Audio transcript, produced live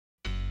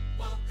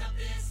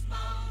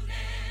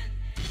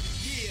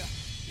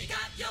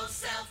Got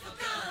yourself a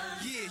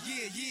gun. Yeah.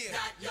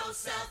 Got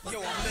yourself a gun.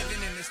 Yo, I'm living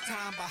in this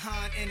time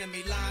behind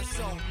enemy lines,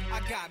 so I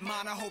got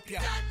mine, I hope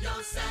ya. Got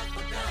yourself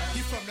a gun.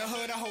 You from the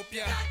hood, I hope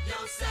ya. Got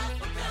yourself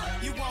a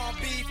gun. You want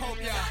beef, hope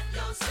ya. Got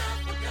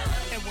yourself a gun.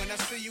 And when I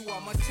see you,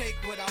 I'ma take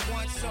what I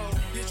want, so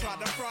you try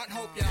to front,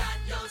 hope ya. Got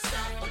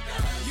yourself a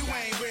gun. You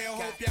ain't real,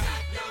 hope ya.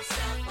 Got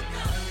yourself a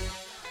gun.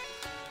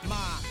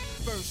 My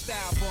first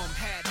album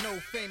had no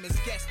famous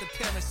guest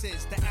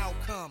appearances. The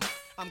outcome,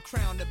 I'm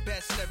crowned the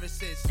best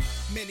lyricist.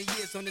 Many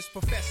years on this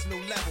professional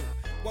level.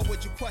 Why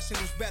would you question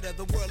who's better?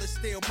 The world is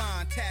still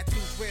mine.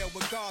 Tattoos real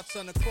with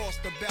Godson across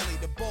the belly.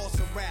 The boss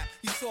of rap.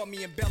 You saw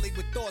me in belly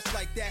with thoughts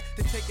like that.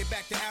 To take it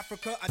back to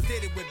Africa, I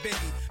did it with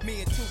Biggie.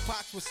 Me and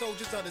Tupac were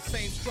soldiers of the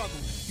same struggle.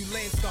 You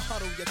lames to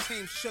huddle, your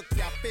team shook,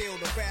 y'all feel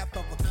the wrath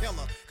of a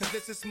killer. Cause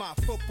this is my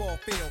football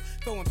field.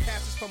 Throwing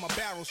passes from a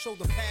barrel,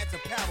 shoulder pads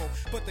apparel.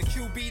 But the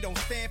QB don't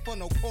stand for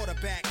no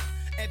quarterback.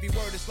 Every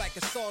word is like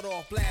a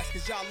sawed-off blast,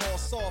 cause y'all all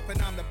soft,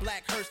 and I'm the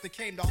black hearse that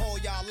came to haul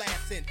y'all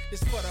ass in.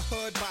 This for the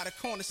hood by the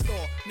corner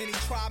store. Many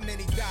try,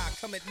 many die.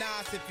 Come at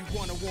Nas if you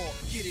want a war.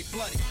 Get it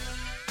bloody.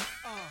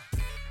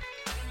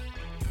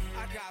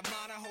 I got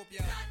mine, I hope ya.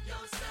 Got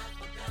yourself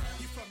a gun.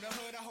 You from the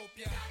hood, I hope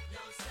ya. Got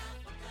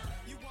yourself a gun.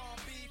 You want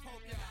beef,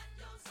 hope ya.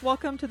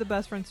 Welcome to the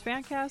Best Friends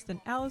Fancast,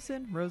 an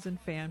Allison Rosen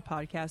fan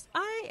podcast.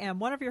 I am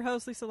one of your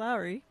hosts, Lisa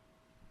Lowry.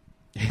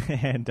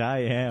 And I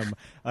am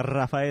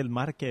Rafael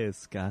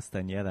Marquez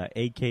Castañeda,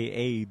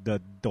 a.k.a.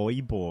 the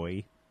Doy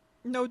Boy.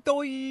 No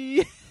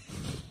doy.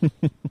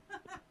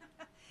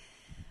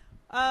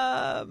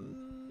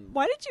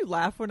 Why did you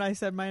laugh when I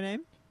said my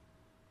name?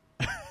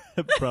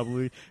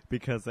 Probably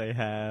because I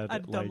had A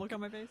dumb look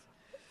on my face.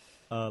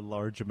 a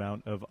large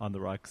amount of On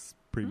the Rocks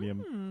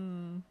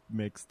premium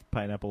mixed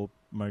pineapple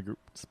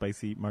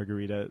spicy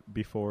margarita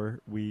before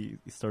we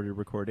started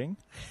recording.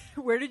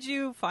 Where did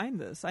you find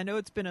this? I know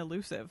it's been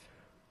elusive.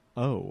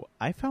 Oh,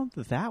 I found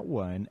that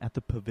one at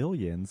the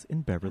Pavilions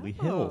in Beverly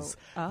Hills.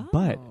 Oh.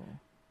 But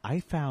I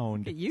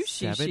found Look at you,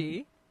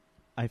 Shishi.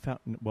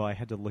 I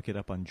had to look it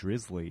up on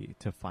Drizzly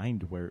to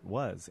find where it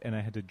was, and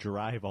I had to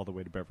drive all the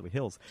way to Beverly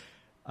Hills.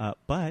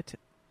 But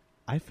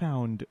I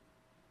found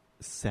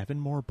 7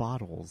 more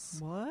bottles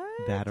What?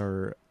 that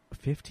are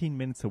 15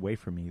 minutes away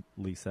from me,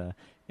 Lisa,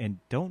 and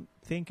don't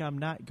think I'm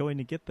not going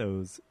to get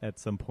those at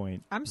some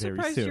point. I'm very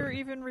surprised soon. you're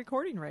even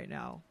recording right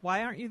now.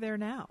 Why aren't you there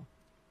now?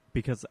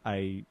 Because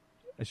I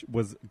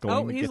was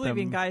going Oh, to he's get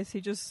leaving, them. guys.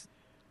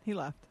 He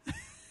left.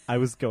 I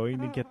was going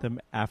to get them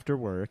after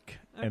work,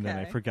 and then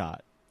I Okay.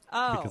 forgot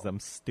Oh. because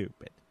I'm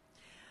stupid.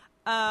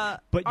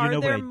 But you are know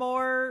what there I-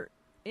 more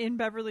in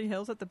Beverly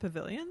Hills at the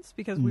Pavilions?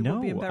 Because we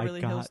will be in No, I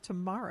Beverly Hills got-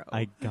 tomorrow.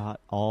 I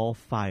got all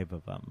 5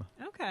 of them.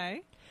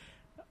 Okay.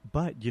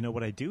 But you know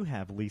what I do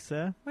have,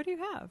 Lisa, What do you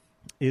have?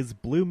 is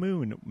Blue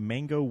Moon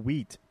Mango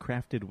Wheat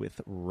crafted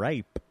with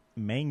ripe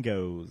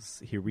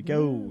mangoes. Here we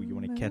go. You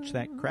want to catch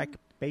that crack,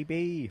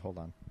 baby? Hold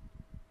on.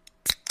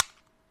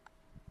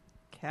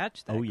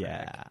 Catch that. Oh, crack.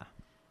 yeah.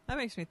 That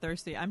makes me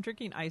thirsty. I'm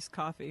drinking iced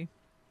coffee.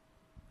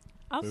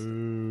 I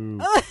Ooh.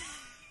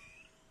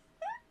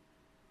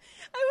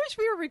 wish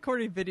we were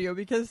recording video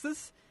because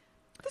this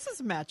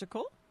is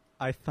magical.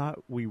 I thought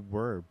we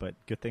were, but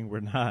good thing we're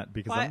not,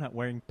 because Why- I'm not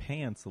wearing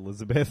pants,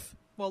 Elizabeth.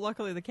 Well,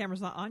 luckily the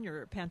camera's not on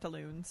your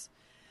pantaloons.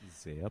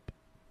 Zip.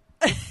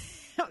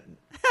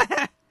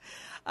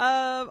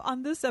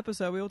 On this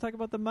episode, we will talk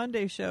about the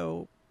Monday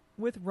show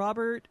with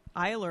Robert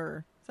Eiler.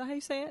 Is that how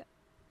you say it?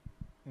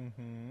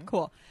 Mm-hmm.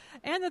 Cool.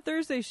 And the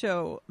Thursday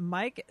show,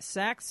 Mike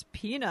Sachs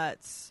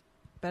Peanuts,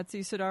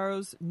 Betsy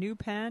Sidaro's new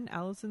pen,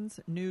 Allison's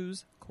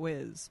news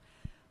quiz.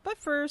 But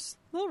first,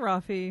 little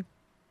Rafi,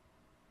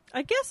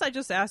 I guess I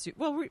just asked you.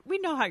 Well, we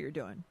know how you're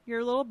doing. You're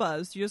a little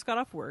buzzed. You just got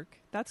off work.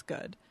 That's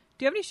good.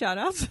 Do you have any shout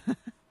outs?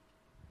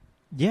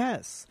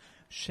 Yes.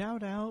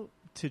 Shout out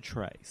to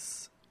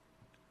Trice.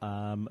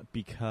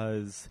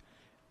 Because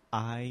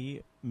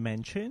I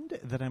mentioned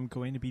that I'm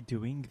going to be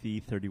doing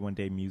the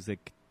 31-day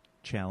music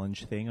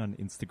challenge thing on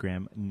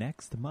Instagram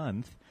next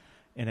month.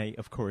 And I,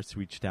 of course,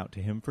 reached out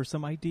to him for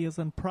some ideas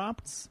on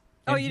prompts.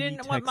 Oh, And you he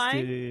didn't want mine?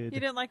 You texted-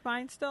 didn't like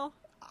mine still?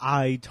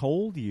 I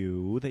told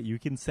you that you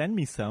can send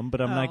me some,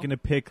 but I'm not Oh. going to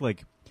pick,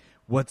 like,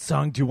 what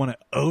song do you want to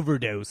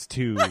overdose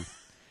to?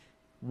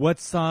 What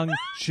song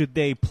should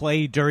they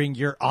play during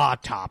your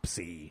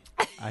autopsy?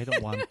 I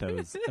don't want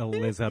those,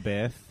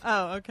 Elizabeth.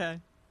 Oh, okay.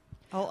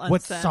 I'll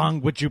What unsend.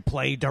 song would you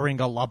play during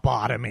a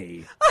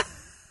lobotomy?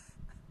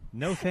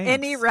 No thanks.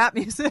 Any rap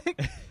music?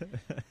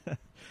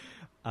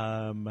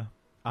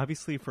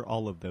 Obviously, for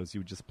all of those, you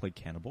would just play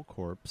Cannibal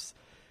Corpse.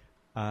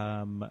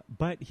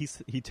 But he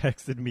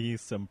texted me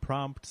some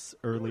prompts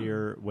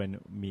earlier when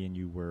me and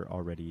you were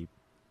already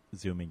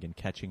Zooming and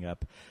catching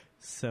up.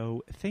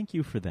 So thank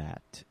you for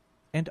that.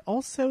 And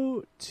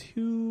also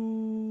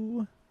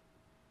to...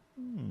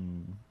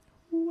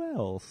 who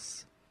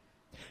else?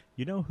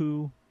 You know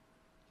who?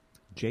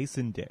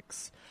 Jason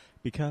Dix.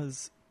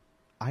 Because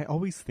I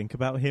always think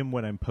about him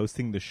when I'm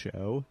posting the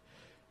show.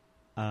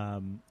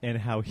 And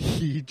how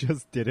he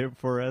just did it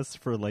for us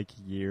for like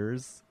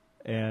years.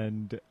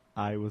 And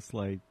I was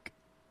like,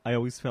 I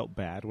always felt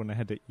bad when I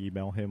had to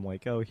email him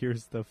like, oh,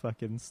 here's the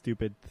fucking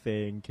stupid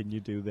thing. Can you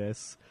do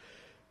this?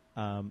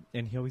 And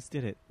he always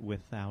did it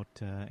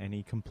without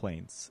any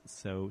complaints.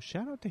 So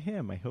shout out to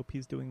him. I hope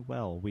he's doing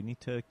well. We need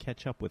to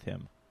catch up with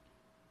him.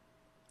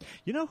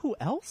 You know who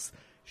else?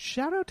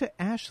 Shout out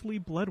to Ashley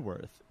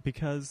Bloodworth,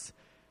 because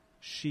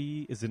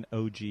she is an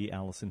OG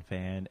Allison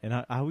fan. And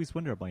I always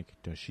wonder, I'm like,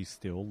 does she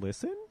still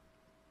listen?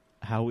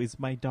 How is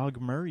my dog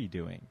Murray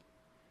doing?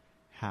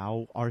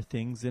 How are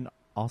things in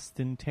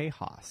Austin,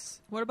 Tejas?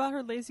 What about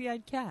her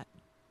lazy-eyed cat?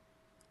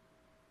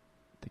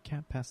 The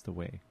cat passed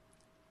away.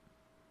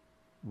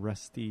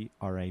 Rusty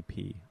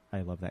R.I.P.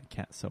 I love that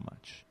cat so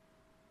much.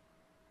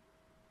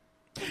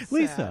 Sad.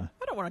 Lisa,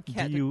 I don't want a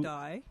cat do you- to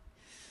die.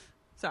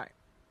 Sorry.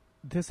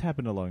 This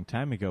happened a long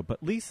time ago,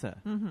 but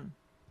Lisa,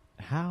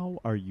 how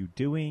are you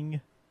doing?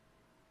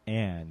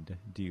 And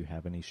do you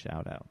have any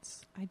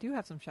shout-outs? I do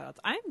have some shout-outs.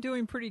 I'm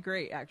doing pretty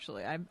great,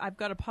 actually. I've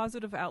got a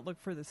positive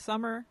outlook for the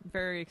summer.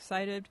 Very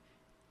excited.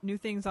 New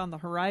things on the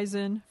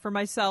horizon for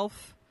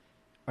myself.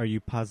 Are you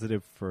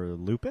positive for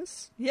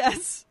lupus?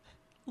 Yes.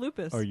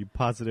 Lupus. Are you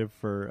positive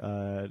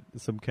for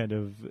some kind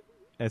of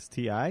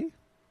STI?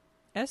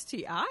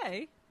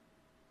 STI?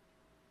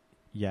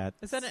 Yeah.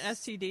 Is that an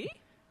STD?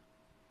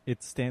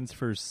 It stands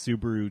for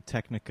Subaru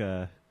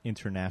Technica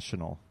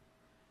International.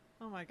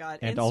 Oh, my God.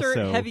 And Insert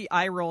also- heavy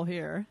eye roll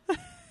here.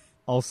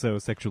 Also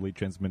sexually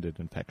transmitted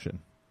infection.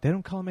 They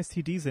don't call them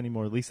STDs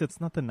anymore. At least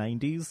it's not the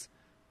 90s.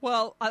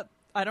 Well,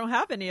 I don't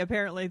have any,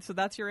 apparently, so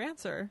that's your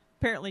answer.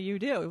 Apparently you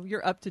do.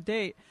 You're up to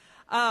date.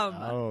 Okay.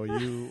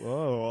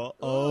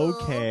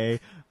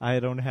 I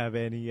don't have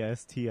any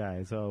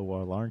STIs. Oh,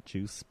 well, aren't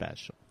you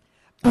special?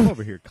 I'm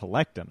over here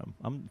collecting them.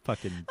 I'm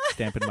fucking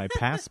stamping my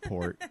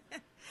passport.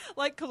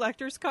 Like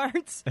collector's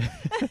cards.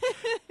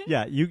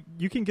 Yeah, you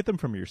can get them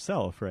from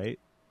yourself, right?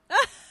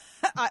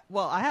 I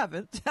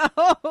haven't.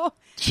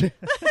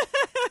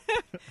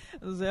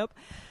 Zip.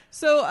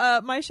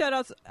 So my shout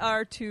outs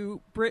are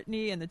to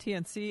Brittany and the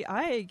TNC.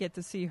 I get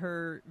to see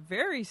her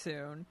very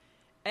soon,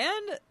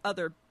 and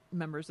other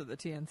members of the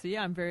TNC.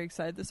 I'm very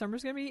excited. The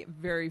summer's going to be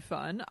very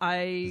fun.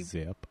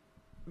 Zip.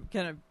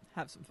 Gonna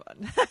have some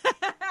fun.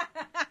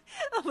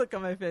 Look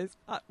on my face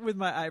with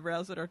my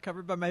eyebrows that are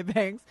covered by my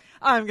bangs.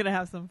 I'm gonna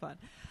have some fun.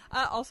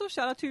 Also,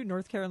 shout out to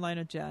North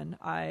Carolina Jen.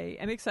 I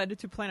am excited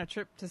to plan a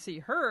trip to see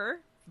her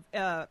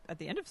at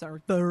the end of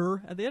summer.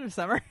 At the end of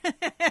summer.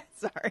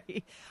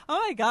 Sorry.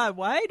 Oh my God!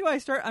 Why do I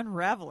start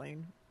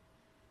unraveling?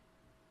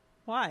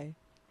 Why?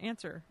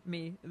 Answer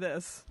me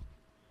this.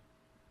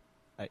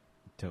 I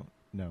don't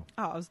know.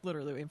 Oh, I was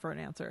literally waiting for an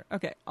answer.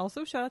 Okay.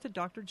 Also, shout out to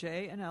Dr.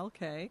 J and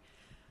LK.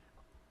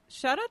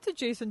 Shout out to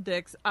Jason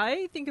Dix.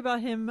 I think about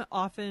him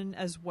often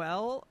as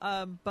well,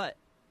 but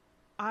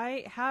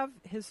I have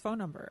his phone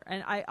number,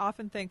 and I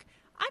often think,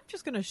 I'm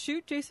just going to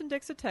shoot Jason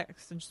Dix a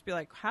text and just be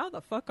like, how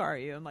the fuck are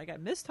you? And like, I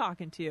miss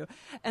talking to you.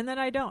 And then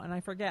I don't, and I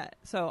forget.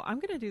 So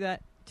I'm going to do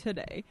that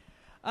today.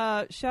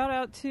 Shout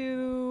out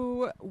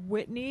to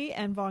Whitney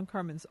and Von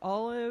Carmen's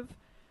Olive.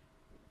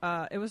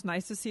 It was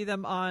nice to see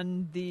them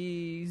on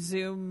the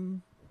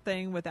Zoom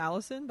thing with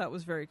Allison. That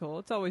was very cool.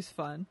 It's always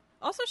fun.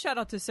 Also, shout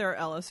out to Sarah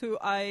Ellis, who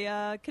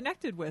I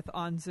connected with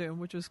on Zoom,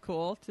 which was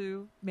cool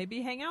to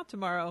maybe hang out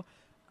tomorrow.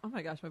 Oh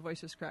my gosh, my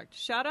voice is cracked.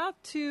 Shout out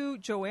to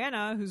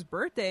Joanna, whose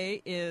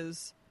birthday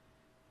is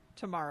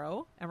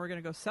tomorrow, and we're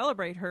going to go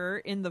celebrate her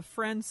in the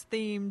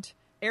Friends-themed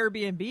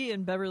Airbnb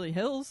in Beverly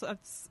Hills.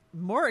 That's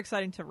more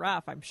exciting to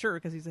Raph, I'm sure,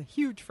 because he's a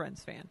huge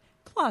Friends fan.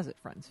 Closet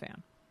Friends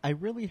fan. I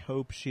really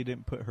hope she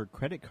didn't put her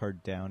credit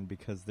card down,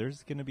 because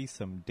there's going to be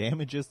some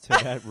damages to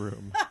that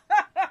room.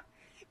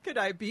 Could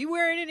I be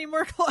wearing any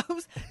more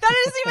clothes? That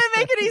doesn't even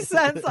make any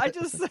sense. I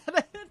just said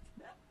it.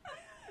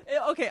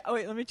 Okay, oh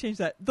wait, let me change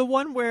that. The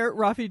one where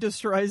Rafi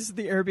destroys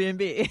the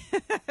Airbnb.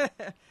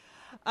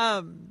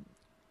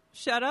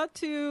 Shout out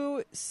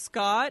to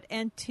Scott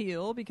and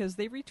Teal because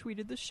they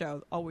retweeted the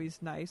show. Always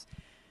nice.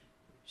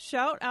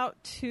 Shout out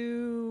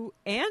to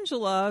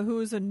Angela,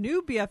 who is a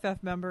new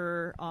BFF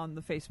member on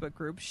the Facebook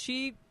group.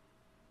 She,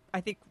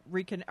 I think,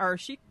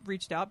 she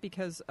reached out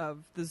because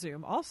of the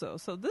Zoom also.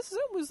 So this Zoom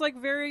was like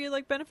very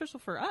like beneficial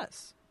for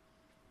us.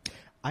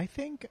 I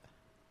think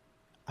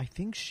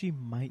she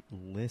might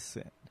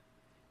listen,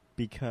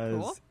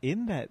 because Cool.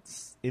 in that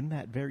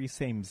very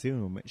same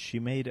Zoom, she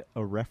made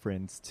a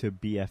reference to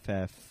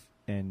BFF,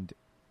 and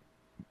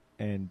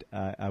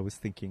I was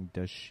thinking,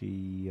 does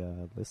she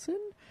listen?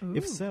 Ooh.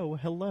 If so,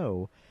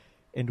 hello,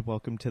 and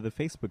welcome to the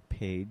Facebook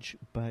page.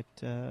 But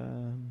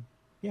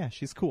yeah,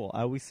 she's cool.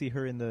 I always see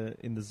her in the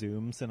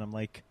Zooms, and I'm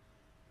like,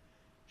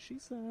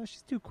 she's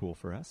too cool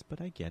for us,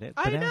 but I get it.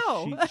 I But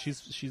know.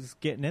 she's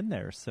getting in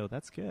there, so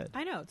that's good.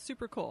 I know, it's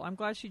super cool. I'm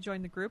glad she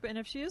joined the group, and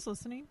if she is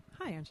listening,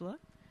 hi Angela.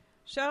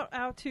 Shout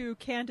out to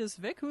Candace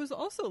Vick, who is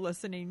also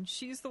listening.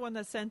 She's the one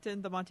that sent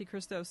in the Monte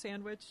Cristo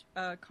sandwich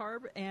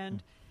carb,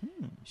 and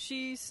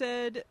she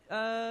said,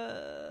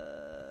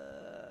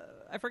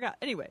 I forgot.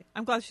 Anyway,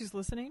 I'm glad she's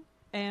listening,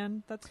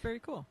 and that's very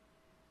cool.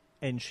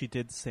 And she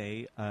did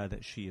say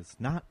that she is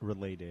not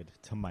related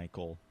to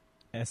Michael,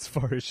 as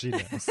far as she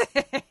knows.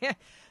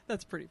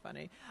 That's pretty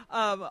funny.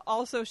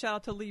 Also, shout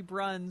out to Lee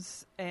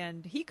Bruns,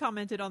 and he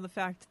commented on the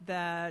fact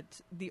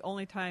that the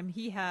only time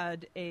he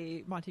had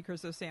a Monte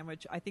Cristo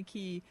sandwich, I think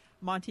he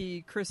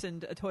Monte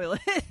christened a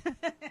toilet.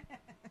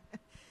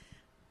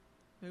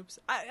 Oops.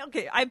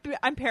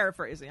 I'm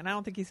paraphrasing, and I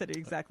don't think he said it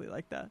exactly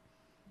like that.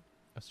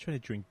 I was trying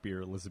to drink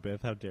beer,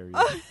 Elizabeth. How dare you?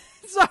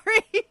 Sorry.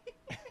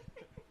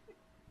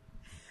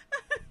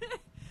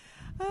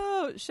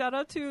 Oh, shout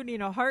out to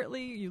Nina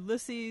Hartley,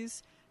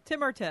 Ulysses, Tim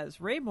Ortez,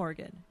 Ray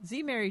Morgan,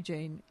 Z Mary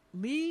Jane,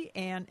 Lee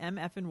Ann M.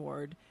 Effin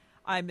Ward.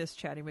 I miss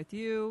chatting with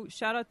you.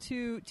 Shout out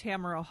to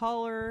Tamara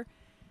Holler.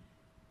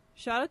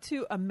 Shout out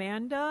to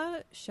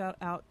Amanda. Shout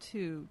out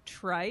to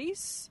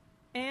Trice.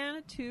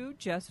 And to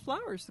Jess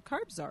Flowers, the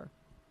Carb Czar.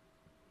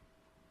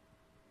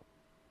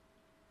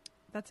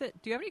 That's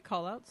it. Do you have any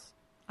call-outs?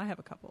 I have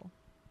a couple.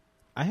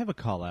 I have a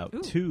call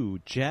out to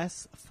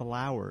Jess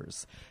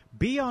Flowers.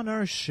 Be on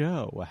our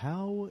show.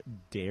 How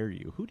dare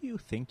you? Who do you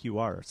think you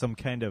are? Some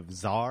kind of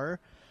czar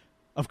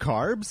of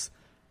carbs?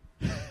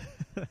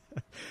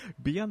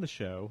 Be on the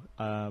show.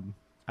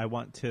 I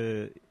want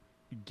to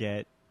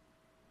get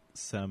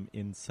some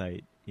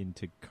insight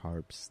into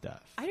carb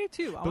stuff. I do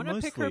too. I But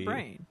want to pick her mostly-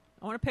 brain.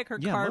 I want to pick her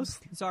Yeah,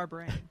 carb czar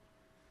brain.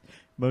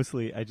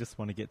 Mostly, I just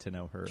want to get to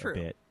know her True. a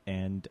bit.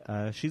 And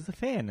she's a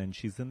fan, and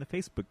she's in the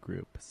Facebook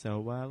group. So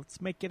let's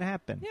make it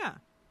happen. Yeah.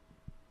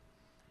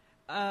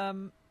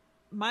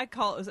 My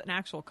call is an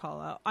actual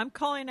call out. I'm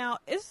calling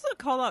out. This is a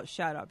call out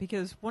shout out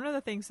because one of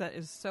the things that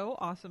is so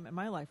awesome in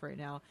my life right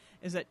now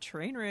is that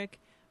Trainwreck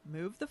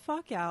moved the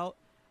fuck out.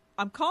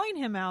 I'm calling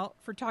him out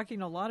for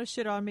talking a lot of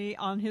shit on me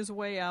on his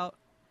way out.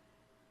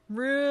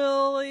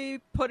 Really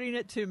putting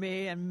it to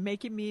me and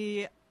making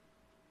me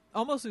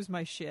almost lose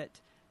my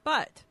shit.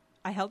 But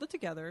I held it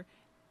together.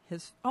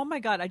 Oh my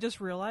God, I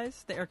just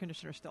realized the air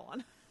conditioner's still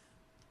on.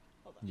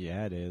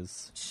 Yeah, it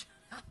is.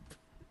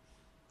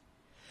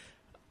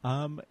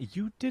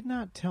 You did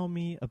not tell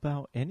me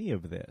about any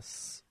of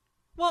this.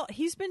 Well,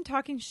 he's been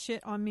talking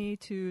shit on me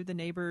to the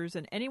neighbors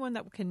and anyone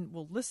that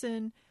will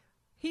listen.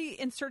 He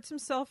inserts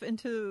himself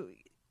into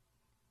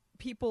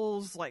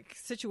people's like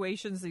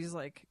situations. He's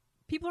like,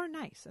 people are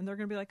nice, and they're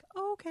gonna be like,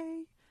 oh,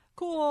 okay,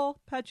 cool,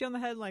 pat you on the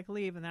head, like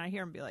leave, and then I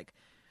hear him be like,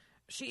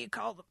 she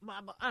called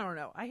blah, blah. I don't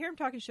know. I hear him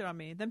talking shit on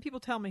me. Then people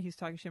tell me he's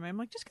talking shit on me. I'm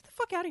like, just get the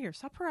fuck out of here.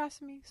 Stop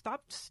harassing me.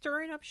 Stop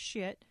stirring up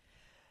shit.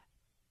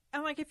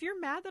 I'm like, if you're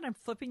mad that I'm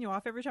flipping you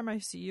off every time I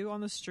see you on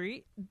the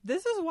street,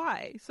 this is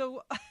why.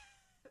 So,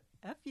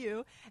 F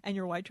you and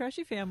your white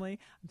trashy family.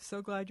 I'm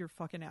so glad you're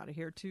fucking out of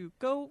here to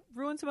go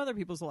ruin some other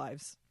people's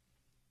lives.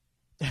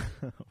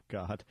 Oh,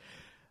 God.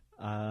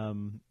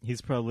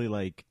 He's probably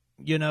like,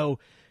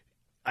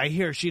 I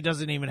hear she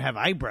doesn't even have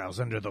eyebrows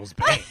under those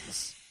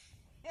bangs.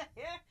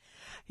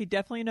 He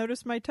definitely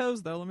noticed my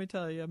toes, though, let me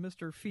tell you,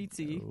 Mr.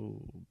 Feetsy.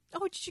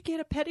 Oh, did you get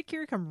a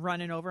pedicure? Come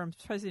running over. I'm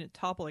surprised he didn't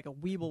topple like a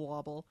weeble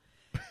wobble.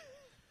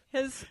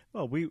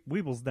 Well,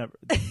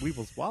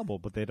 Weebles wobble,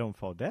 but they don't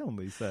fall down,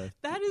 Lisa.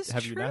 That is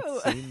Have true. you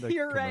not seen the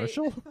You're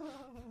commercial?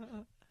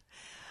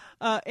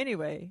 Right.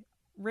 Anyway,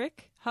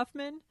 Rick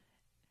Huffman,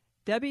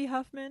 Debbie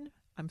Huffman,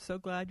 I'm so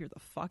glad you're the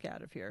fuck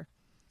out of here.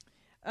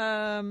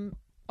 Also,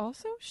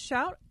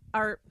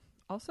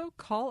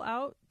 call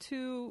out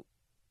to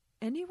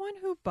anyone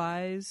who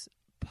buys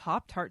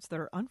Pop-Tarts that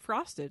are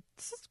unfrosted.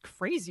 This is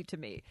crazy to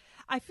me.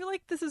 I feel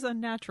like this is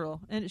unnatural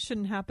and it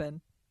shouldn't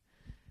happen.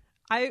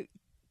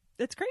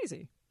 It's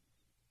crazy.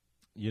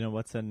 You know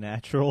what's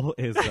unnatural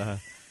is a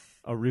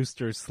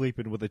rooster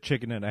sleeping with a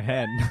chicken and a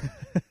hen.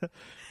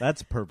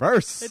 That's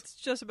perverse. It's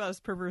just about as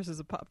perverse as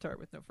a Pop-Tart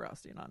with no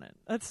frosting on it.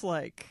 That's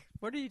like,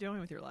 what are you doing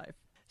with your life?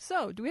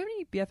 So, do we have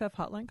any BFF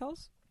hotline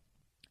calls?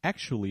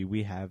 Actually,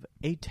 we have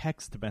a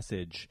text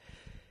message.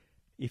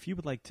 If you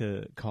would like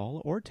to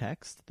call or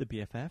text the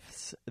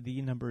BFFs,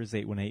 the number is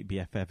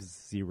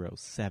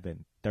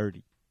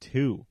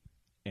 818-BFF0732.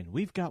 And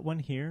we've got one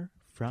here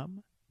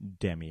from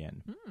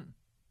Demian.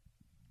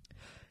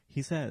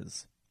 He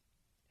says,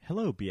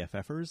 hello,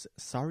 BFFers.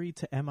 Sorry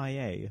to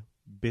MIA.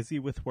 Busy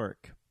with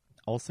work.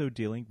 Also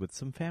dealing with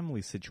some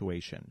family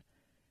situation.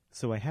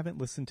 So I haven't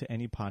listened to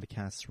any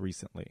podcasts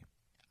recently.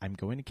 I'm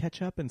going to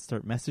catch up and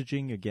start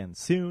messaging again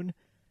soon.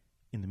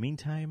 In the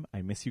meantime,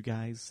 I miss you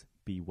guys.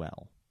 Be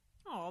well.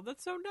 Oh,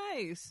 that's so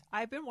nice.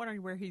 I've been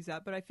wondering where he's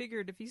at, but I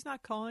figured if he's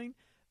not calling,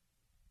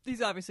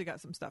 he's obviously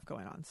got some stuff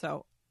going on.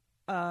 So,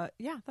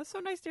 yeah, that's so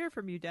nice to hear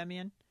from you,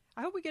 Demian.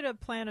 I hope we get to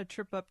plan a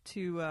trip up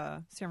to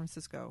San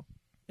Francisco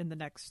in the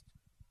next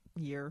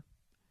year.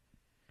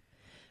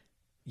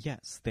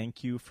 Yes,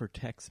 thank you for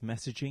text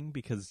messaging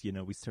because,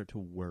 we start to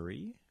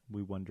worry.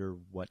 We wonder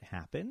what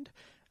happened.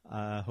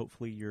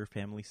 Hopefully your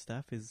family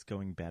stuff is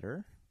going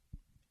better.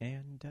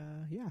 And,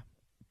 yeah,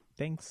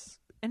 thanks.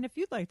 And if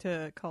you'd like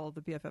to call the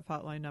BFF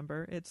hotline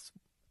number, it's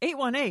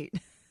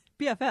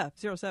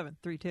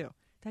 818-BFF0732. Did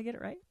I get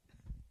it right?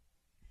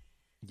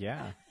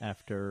 Yeah,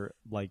 after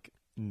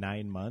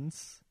 9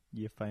 months,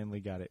 you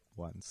finally got it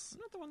once. I'm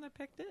not the one that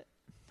picked it.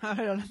 I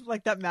don't know,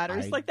 like that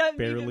matters. I like that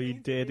barely even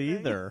means did anything.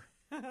 either.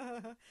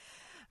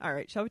 All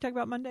right, shall we talk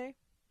about Monday?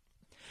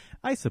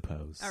 I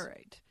suppose. All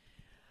right.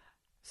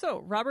 So,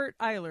 Robert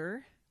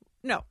Eiler.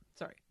 No,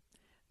 sorry.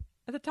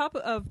 At the top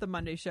of the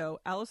Monday show,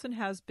 Allison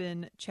has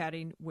been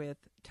chatting with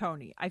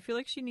Tony. I feel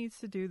like she needs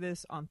to do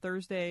this on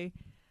Thursday.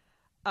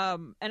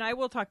 And I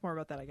will talk more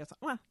about that, I guess.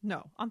 Well,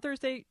 no. On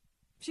Thursday,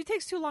 she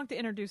takes too long to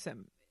introduce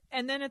him.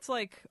 And then it's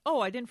like,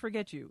 oh, I didn't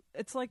forget you.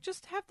 It's like,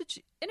 just have to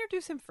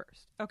introduce him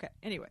first. Okay,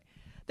 anyway.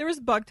 There was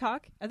bug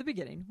talk at the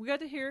beginning. We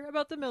got to hear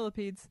about the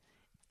millipedes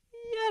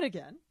yet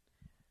again.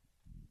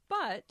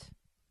 But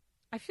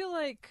I feel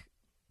like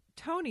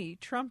Tony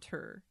trumped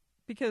her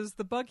because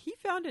the bug he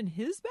found in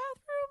his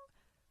bathroom,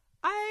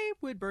 I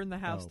would burn the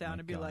house down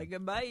and be like,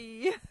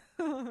 bye.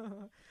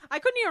 I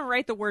couldn't even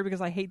write the word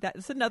because I hate that.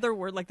 It's another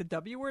word, like the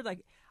W word, like,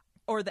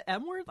 or the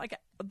M word, like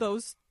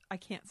those. I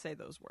can't say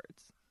those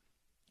words.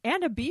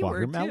 And a B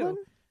word Watermelon?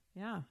 too.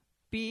 Yeah,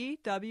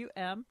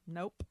 BWM.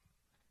 Nope.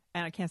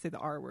 And I can't say the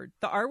R word.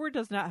 The R word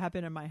does not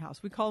happen in my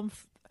house. We call them.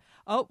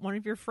 One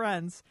of your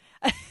friends.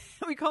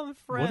 We call them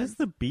friends. What is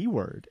the B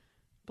word?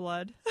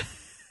 Blood.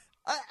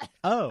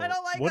 Oh, I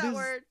don't like what that is-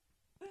 word.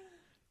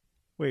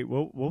 Wait,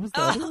 what was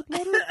the other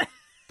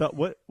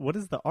letter? What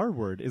is the R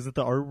word? Is it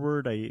the R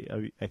word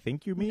I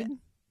think you mean?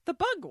 The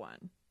bug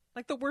one.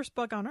 Like the worst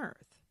bug on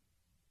earth.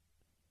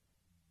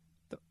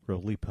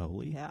 Roly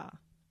poly. Yeah.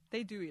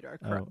 They do eat our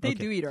Oh, They okay.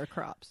 do eat our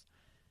crops.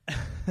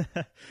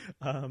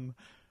 By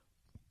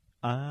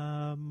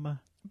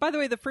the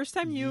way, the first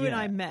time you and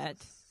I met.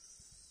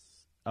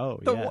 Oh,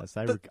 The- yes.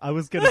 I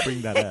was going to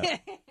bring that up.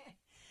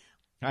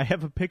 I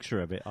have a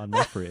picture of it on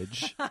my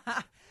fridge.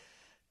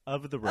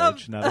 Of the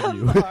roach, not of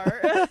you.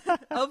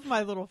 Of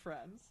my little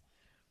friends.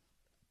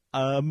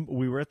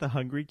 We were at the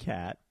Hungry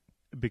Cat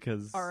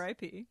because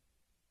R.I.P.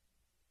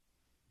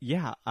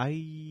 yeah,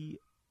 I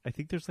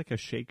think there's like a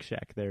Shake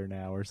Shack there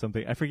now or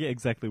something. I forget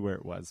exactly where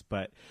it was,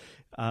 but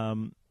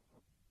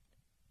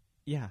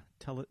yeah,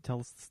 tell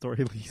us the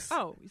story, Lise.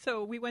 Oh,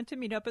 so we went to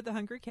meet up at the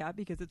Hungry Cat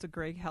because it's a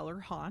Greg Heller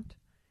haunt.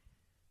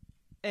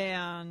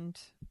 And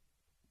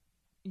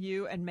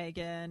you and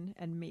Megan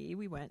and me,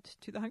 we went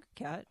to the Hungry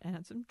Cat and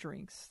had some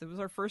drinks. It was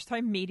our first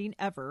time meeting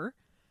ever.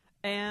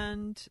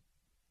 And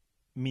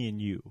Me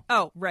and you.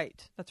 oh,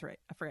 right. That's right.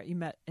 I forgot. You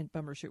met in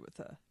Bumbershoot with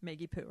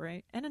Maggie Poo,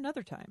 right? And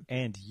another time.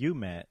 And you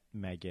met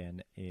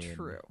Megan in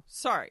True.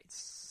 Sorry.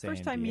 San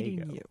First time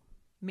Diego. meeting you.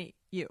 Me.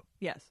 You.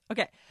 Yes.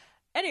 Okay.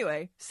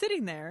 Anyway,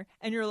 sitting there,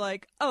 and you're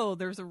like, oh,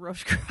 there's a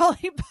roach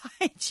crawling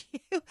behind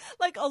you,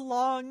 like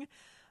along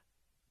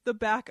the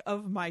back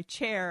of my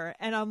chair.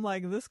 And I'm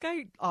like, this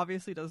guy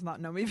obviously does not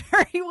know me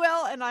very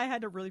well. And I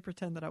had to really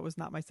pretend that I was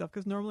not myself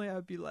because normally I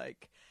would be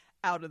like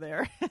out of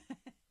there.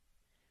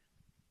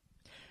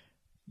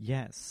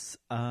 Yes.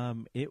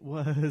 It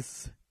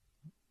was.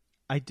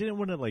 I didn't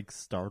want to like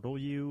startle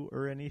you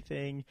or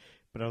anything,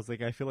 but I was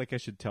like, I feel like I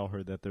should tell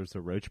her that there's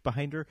a roach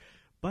behind her.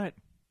 But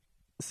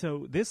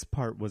so this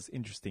part was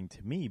interesting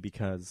to me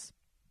because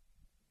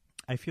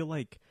I feel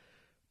like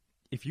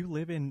if you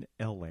live in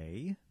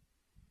LA,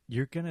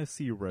 you're gonna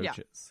see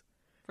roaches.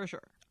 For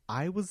sure.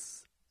 I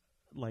was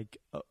like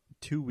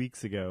 2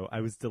 weeks ago, I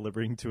was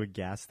delivering to a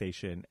gas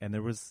station and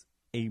there was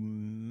a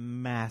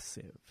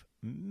massive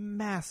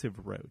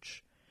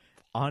roach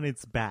on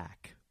its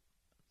back,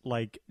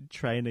 like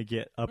trying to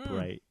get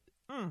upright.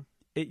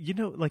 You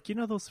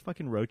know those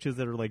fucking roaches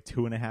that are like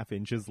 2.5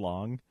 inches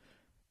long?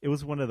 It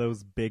was one of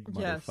those big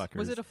Yes. motherfuckers.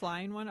 Was it a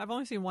flying one? I've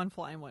only seen one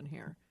flying one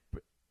here.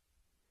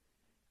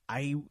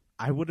 I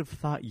would have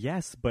thought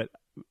yes, but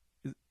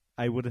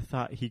I would have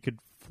thought he could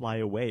fly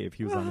away if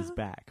he was on his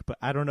back. But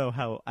I don't know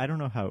how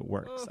it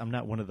works. I'm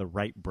not one of the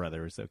Wright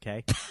brothers,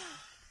 okay?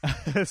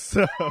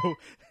 So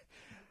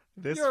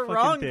this You're fucking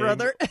wrong, thing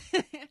brother.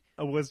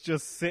 was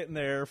just sitting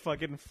there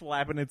fucking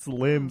flapping its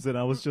limbs, and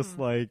I was just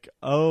like,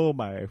 oh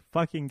my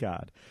fucking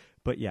God.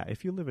 But yeah,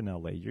 if you live in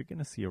LA, you're going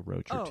to see a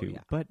roach or two. Yeah.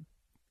 But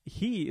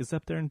he is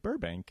up there in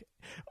Burbank.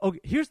 Oh,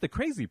 here's the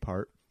crazy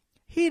part.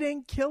 He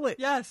didn't kill it.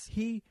 Yes.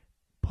 He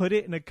put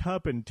it in a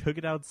cup and took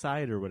it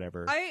outside or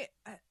whatever.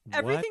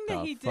 Everything What that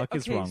the he did. fuck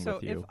is okay, wrong so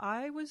with you? if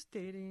I was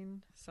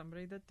dating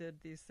somebody that did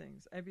these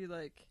things, I'd be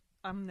like,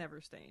 I'm never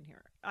staying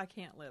here. I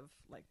can't live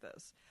like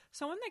this.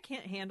 Someone that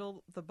can't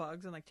handle the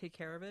bugs and like take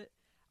care of it.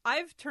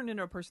 I've turned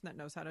into a person that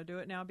knows how to do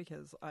it now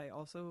because I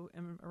also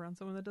am around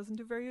someone that doesn't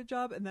do a very good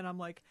job. And then I'm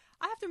like,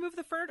 I have to move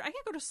the furniture. I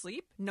can't go to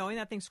sleep knowing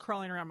that thing's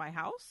crawling around my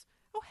house.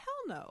 Oh,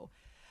 hell no.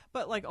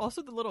 But like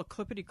also the little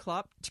clippity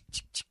clop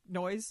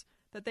noise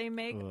that they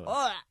make.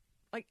 Ugh.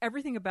 Like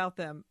everything about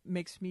them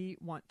makes me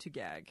want to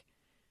gag.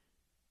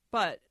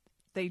 But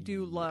they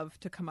do love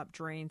to come up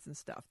drains and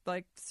stuff.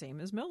 Like same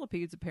as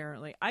millipedes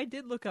apparently. I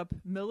did look up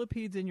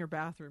millipedes in your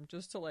bathroom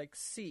just to like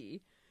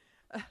see.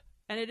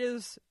 And it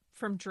is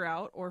from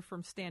drought or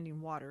from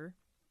standing water.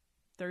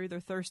 They're either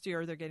thirsty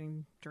or they're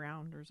getting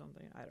drowned or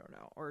something. I don't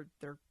know. Or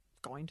they're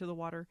going to the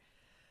water.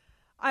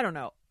 I don't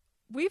know.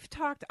 We've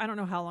talked, I don't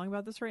know how long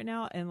about this right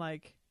now. And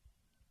like,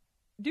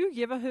 do you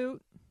give a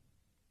hoot?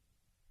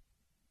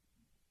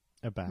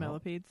 About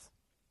Millipedes?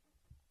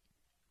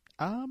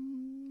 Do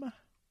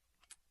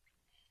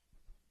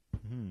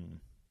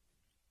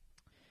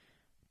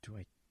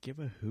I give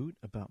a hoot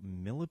about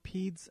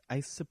millipedes? I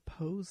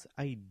suppose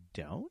I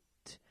don't.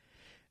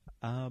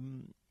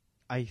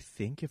 I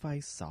think if I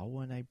saw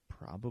one, I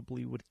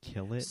probably would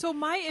kill it. So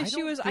my issue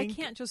don't is I think-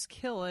 can't just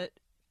kill it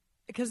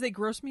because they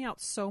gross me out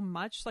so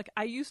much. Like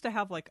I used to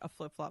have like a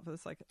flip flop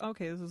that's like,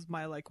 okay, this is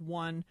my like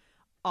one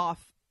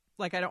off.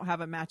 Like I don't have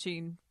a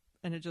matching,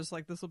 and it just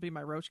like this will be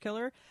my roach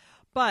killer.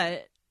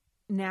 But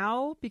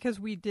now because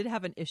we did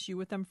have an issue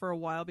with them for a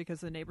while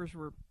because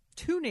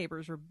two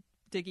neighbors were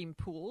digging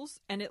pools,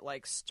 and it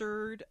like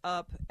stirred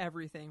up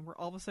everything. Where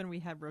all of a sudden we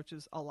had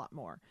roaches a lot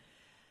more.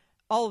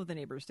 All of the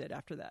neighbors did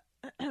after that.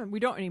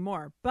 We don't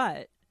anymore,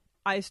 but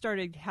I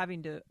started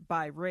having to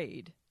buy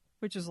Raid,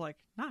 which is like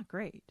not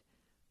great,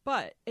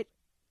 but it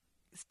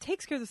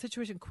takes care of the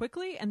situation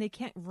quickly, and they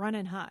can't run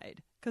and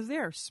hide because they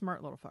are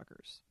smart little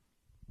fuckers.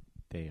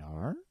 They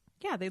are?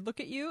 Yeah, they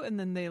look at you and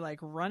then they like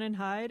run and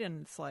hide,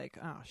 and it's like,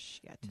 oh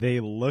shit. They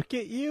look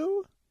at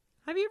you?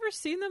 Have you ever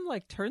seen them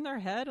like turn their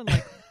head and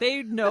like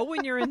they know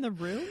when you're in the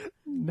room?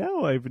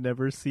 No, I've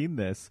never seen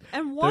this.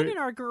 And one They're- in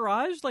our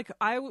garage, like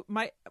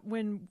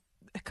when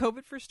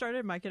COVID first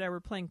started, Mike and I were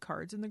playing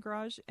cards in the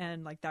garage,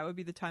 and like that would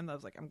be the time that I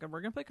was like,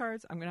 we're gonna play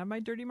cards. I'm gonna have my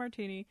dirty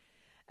martini,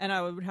 and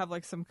I would have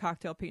like some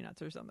cocktail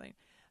peanuts or something.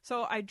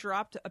 So I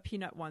dropped a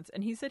peanut once,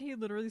 and he said he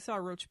literally saw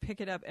a roach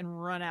pick it up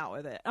and run out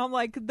with it. I'm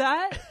like,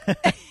 that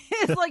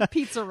is like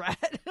Pizza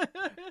Rat.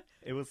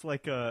 It was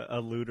like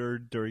a looter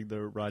during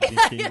the Rodney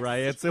King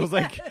riots. It was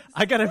like,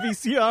 I got a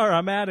VCR.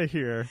 I'm out of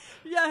here.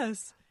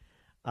 Yes.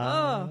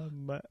 I've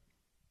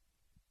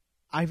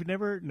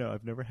never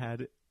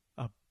had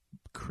a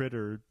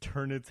critter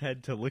turn its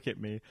head to look at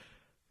me.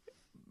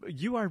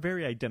 You are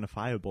very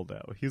identifiable,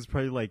 though. He was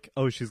probably like,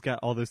 oh, she's got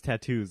all those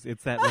tattoos.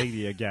 It's that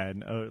lady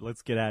again. Oh,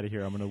 let's get out of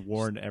here. I'm going to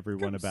warn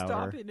everyone about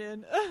her. Stopping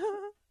in.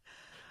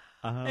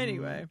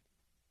 Anyway.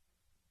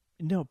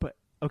 No, but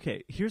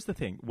okay, here's the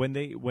thing. When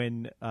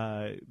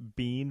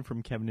Bean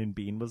from Kevin and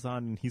Bean was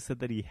on, and he said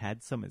that he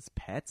had some as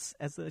pets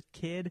as a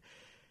kid,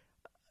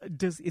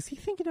 is he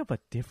thinking of a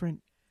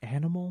different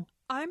animal?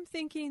 I'm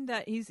thinking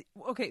that he's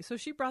okay. So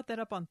she brought that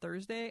up on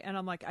Thursday, and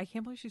I'm like, I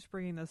can't believe she's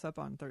bringing this up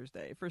on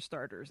Thursday for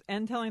starters,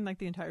 and telling like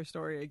the entire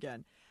story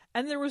again.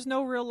 And there was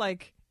no real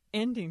like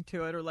ending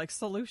to it or like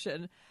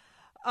solution.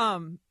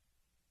 But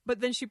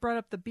then she brought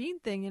up the Bean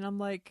thing, and I'm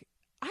like,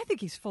 I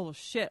think he's full of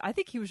shit. I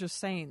think he was just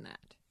saying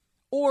that,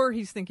 or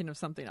he's thinking of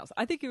something else.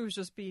 I think he was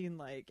just being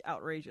like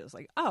outrageous,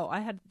 like, oh, I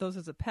had those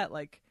as a pet,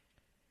 like.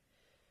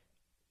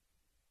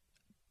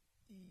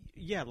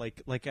 Yeah,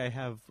 like I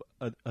have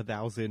a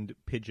 1,000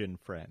 pigeon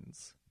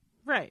friends.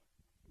 Right.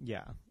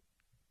 Yeah.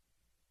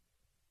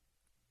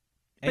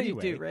 But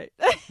Anyway, you do, right?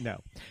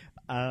 No.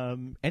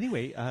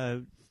 Anyway,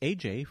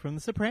 AJ from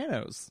The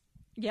Sopranos.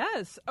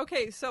 Yes.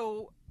 Okay,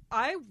 so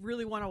I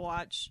really want to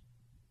watch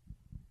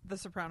The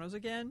Sopranos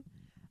again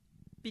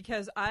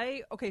because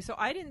I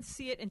didn't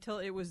see it until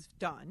it was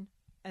done,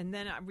 and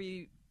then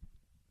we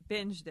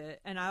binged it,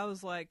 and I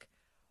was like,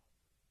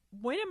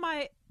 when am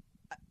I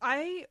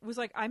was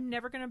like, I'm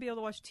never going to be able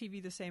to watch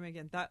TV the same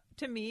again. That,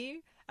 to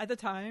me, at the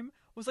time,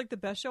 was like the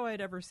best show I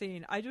had ever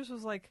seen. I just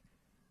was like,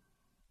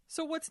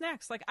 so what's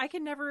next? Like,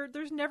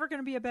 there's never going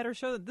to be a better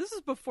show. This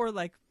is before,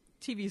 like,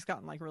 TV's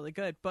gotten, like, really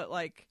good. But,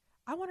 like,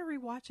 I want to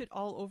rewatch it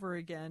all over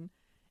again.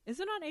 Is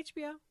it on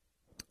HBO?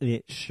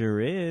 It sure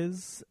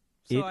is.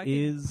 So I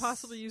could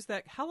possibly use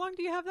that. How long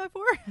do you have that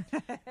for?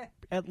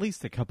 At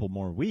least a couple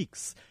more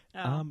weeks.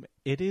 Oh.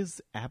 It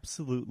is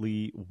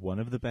absolutely one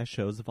of the best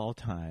shows of all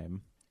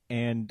time.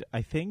 And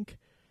I think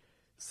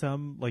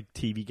some like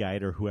TV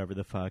Guide or whoever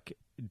the fuck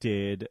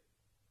did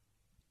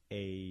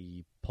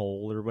a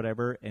poll or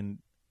whatever, and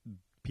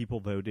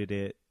people voted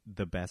it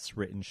the best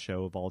written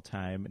show of all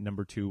time.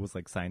 Number 2 was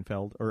like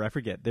Seinfeld, or I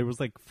forget. There was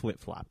like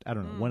flip-flopped. I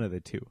don't know, one of the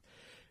two.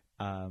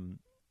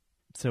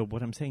 So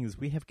what I'm saying is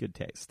we have good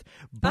taste.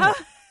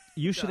 But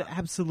you should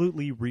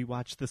absolutely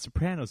rewatch The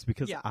Sopranos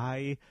because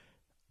I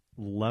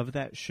love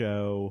that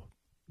show.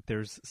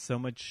 There's so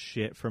much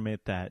shit from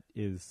it that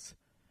is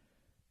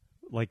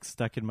like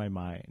stuck in my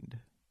mind.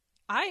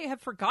 I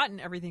have forgotten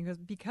everything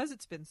because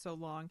it's been so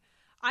long.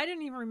 I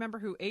didn't even remember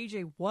who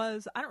AJ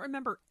was. I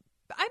remember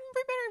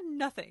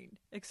nothing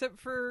except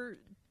for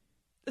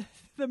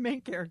the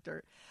main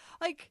character.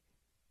 Like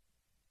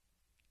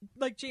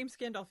James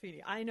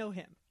Gandolfini. I know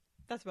him.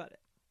 That's about it.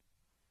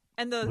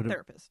 And the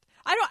therapist.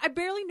 I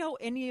barely know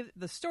any of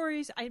the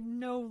stories. I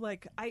know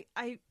like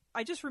I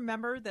just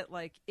remember that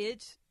like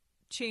it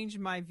changed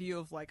my view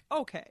of like,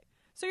 okay,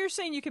 so you're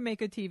saying you can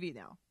make a TV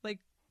now. Like,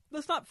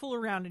 let's not fool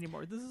around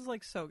anymore. This is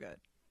like so good.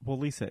 Well,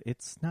 Lisa,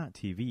 it's not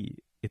TV.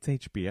 It's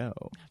HBO.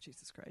 Oh,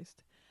 Jesus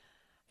Christ.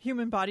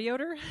 Human body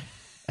odor?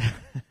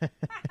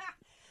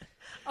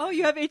 Oh,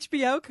 you have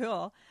HBO?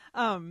 Cool.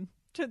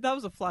 That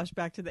was a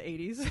flashback to the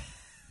 80s.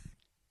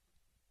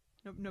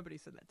 Nobody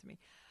said that to me.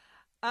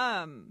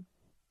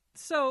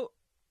 So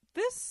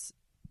this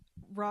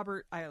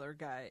Robert Eiler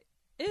guy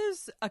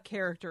is a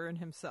character in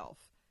himself.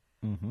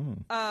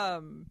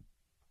 Mm-hmm.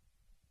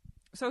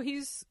 So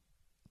he's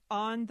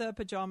on the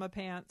Pajama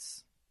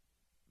Pants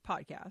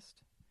podcast,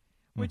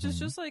 which is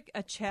just like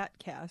a chat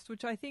cast,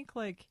 which I think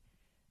like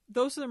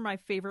those are my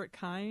favorite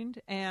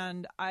kind.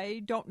 And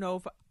I don't know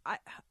if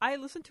I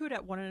listened to it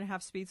at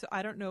 1.5 speed, so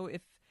I don't know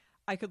if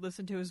I could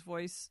listen to his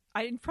voice.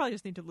 I probably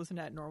just need to listen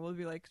to it normal to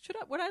be like,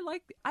 would I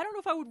like? I don't know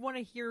if I would want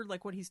to hear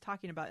like what he's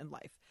talking about in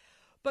life,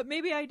 but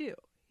maybe I do.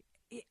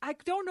 I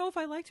don't know if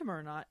I liked him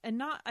or not, and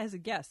not as a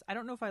guest. I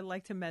don't know if I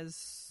liked him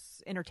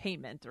as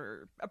entertainment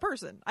or a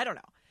person. I don't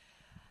know.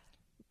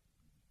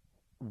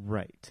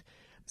 Right.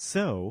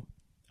 So,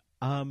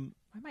 Why am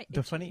I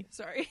itchy?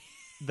 Sorry.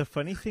 the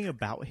funny thing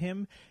about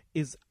him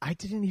is I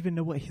didn't even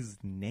know what his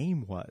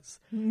name was.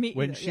 Me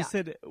when either,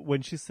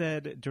 she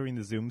said during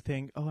the Zoom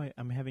thing, "Oh,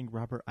 I'm having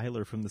Robert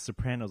Eiler from The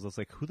Sopranos." I was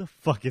like, "Who the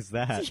fuck is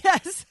that?"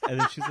 Yes. And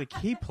then she's like,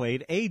 "He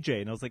played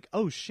AJ," and I was like,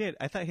 "Oh shit!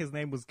 I thought his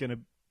name was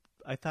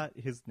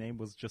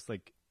just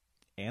like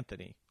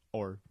Anthony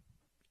or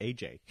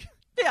AJ."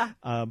 Yeah.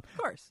 Of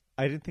course.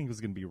 I didn't think it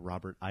was gonna be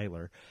Robert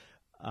Eiler,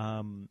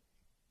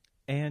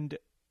 and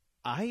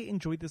I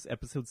enjoyed this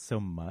episode so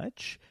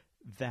much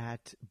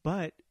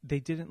but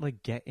they didn't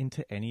like get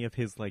into any of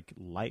his like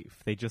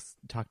life. They just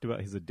talked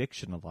about his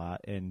addiction a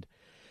lot, and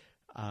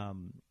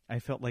I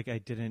felt like I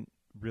didn't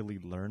really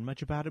learn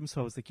much about him. So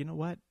I was like, you know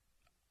what?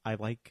 I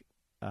like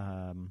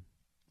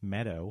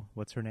Meadow.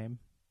 What's her name?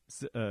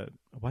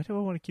 Why do I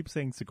want to keep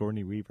saying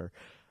Sigourney Weaver?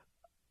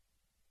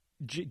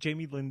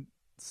 Jamie Lynn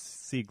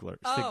Sigler.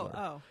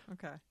 Oh,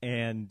 okay.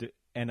 And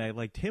I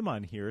liked him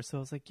on here, so I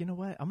was like, you know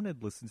what? I'm going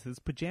to listen to this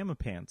Pajama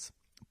Pants.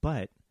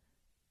 But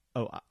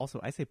also,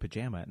 I say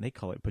pajama, and they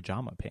call it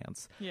pajama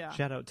pants. Yeah.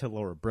 Shout out to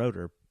Laura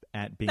Broder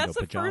at Bingo That's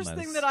the Pajamas. first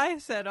thing that I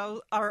said,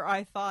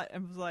 I thought,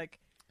 and was like,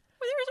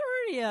 well,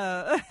 there's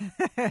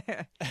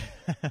already a...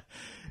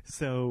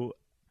 So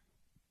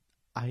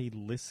I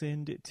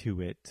listened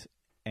to it,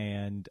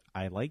 and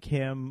I like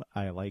him,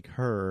 I like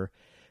her,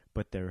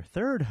 but their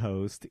third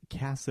host,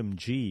 Kasim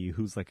G,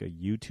 who's like a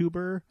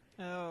YouTuber,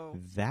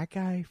 that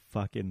guy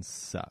fucking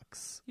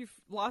sucks. You've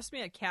lost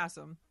me at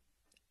Kasim.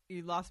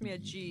 You lost me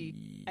at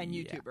G and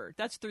YouTuber.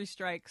 That's 3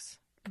 strikes.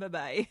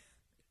 Bye-bye.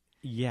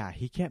 Yeah,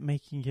 he kept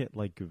making it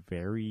like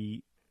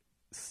very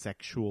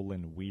sexual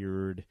and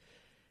weird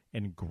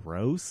and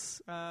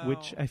gross,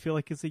 which I feel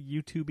like is a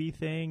YouTube-y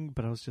thing,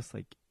 but I was just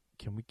like,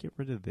 can we get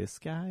rid of this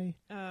guy?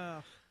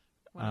 Oh,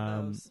 one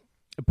of those.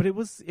 But it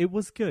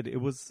was good. It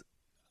was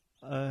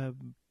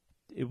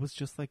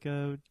just like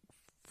a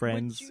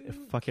friends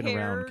fucking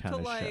around kind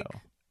of show.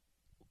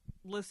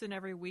 Listen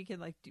every week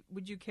and like,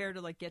 would you care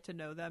to like get to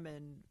know them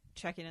and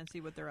check in and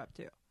see what they're up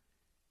to?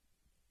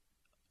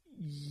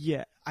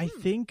 Yeah, I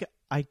think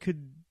I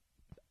could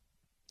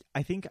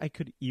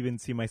even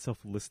see myself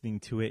listening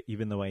to it,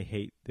 even though I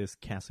hate this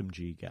Kasim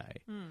G guy.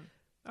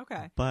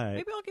 Okay, but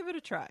maybe I'll give it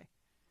a try.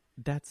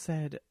 That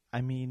said, I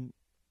mean,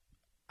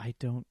 I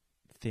don't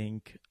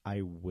think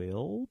I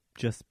will,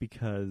 just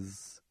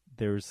because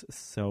there's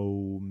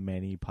so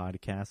many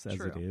podcasts as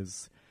it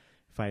is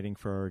fighting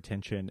for our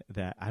attention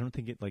that I don't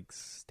think it like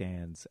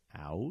stands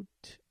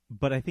out.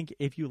 But I think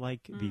if you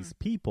like these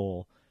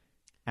people,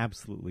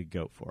 absolutely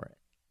go for it.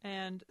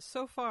 And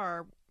so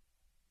far,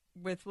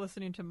 with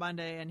listening to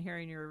Monday and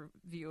hearing your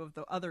view of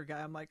the other guy,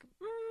 I'm like,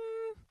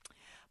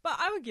 but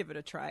I would give it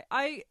a try.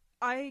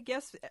 I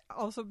guess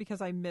also because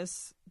I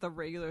miss the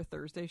regular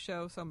Thursday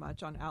show so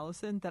much on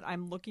Allison that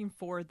I'm looking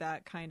for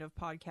that kind of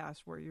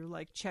podcast where you're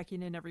like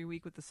checking in every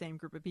week with the same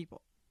group of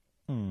people.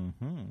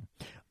 Mm-hmm.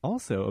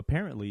 Also,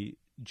 apparently,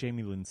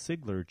 Jamie Lynn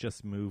Sigler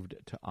just moved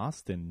to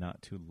Austin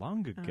not too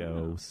long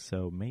ago,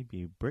 so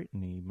maybe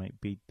Brittany might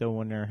be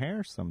throwing her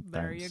hair sometime.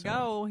 There you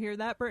go. Hear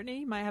that,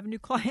 Brittany? Might have a new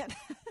client.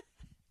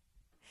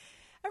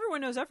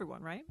 Everyone knows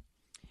everyone, right?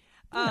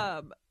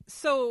 Yeah.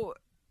 So,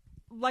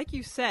 like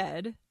you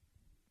said,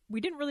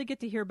 we didn't really get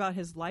to hear about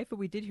his life, but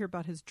we did hear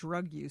about his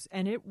drug use,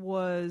 and it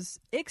was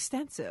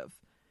extensive.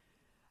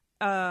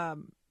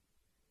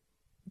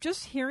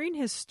 Just hearing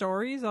his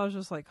stories, I was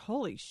just like,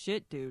 holy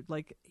shit, dude.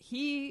 Like,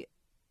 he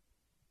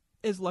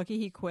is lucky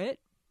he quit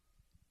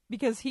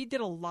because he did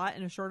a lot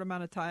in a short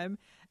amount of time,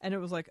 and it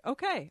was like,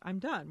 okay, I'm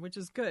done, which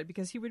is good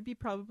because he would be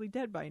probably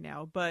dead by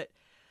now. But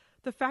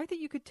the fact that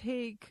you could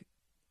take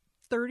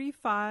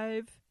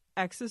 35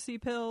 ecstasy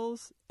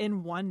pills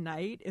in one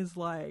night is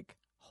like,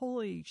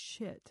 holy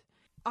shit.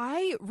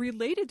 I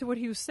related to what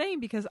he was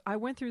saying because I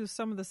went through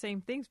some of the same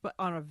things, but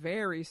on a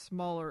very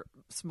smaller,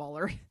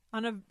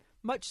 on a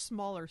much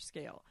smaller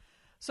scale.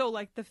 So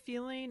like the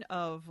feeling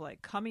of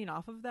like coming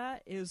off of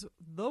that is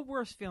the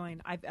worst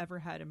feeling I've ever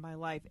had in my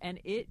life. And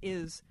it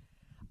is,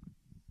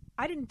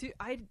 I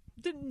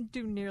didn't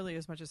do nearly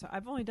as much as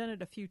I've only done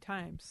it a few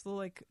times. So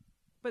like,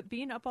 but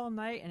being up all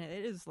night, and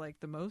it is like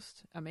the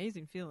most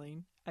amazing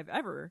feeling I've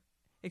ever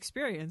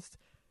experienced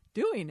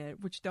doing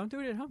it, which don't do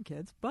it at home,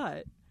 kids.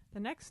 But the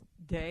next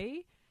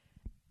day,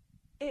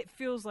 it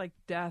feels like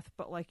death,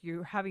 but like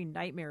you're having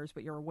nightmares,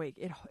 but you're awake.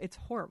 It's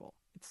horrible.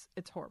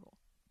 It's horrible.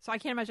 So I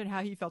can't imagine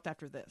how he felt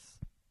after this.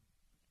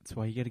 That's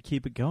why you got to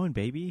keep it going,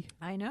 baby.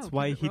 I know. That's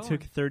why he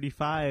took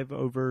 35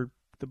 over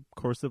the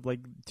course of like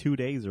 2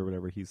 days or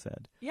whatever he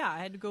said. Yeah, I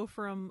had to go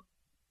from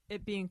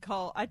it being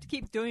called. I'd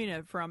keep doing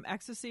it from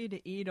ecstasy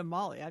to E to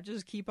Molly. I'd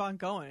just keep on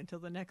going until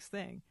the next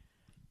thing.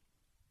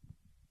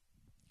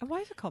 And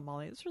why is it called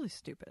Molly? It's really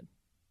stupid.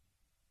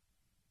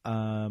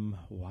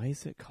 Why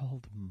is it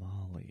called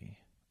Molly?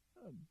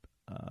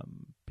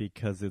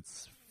 Because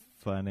it's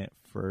fun at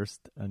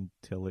first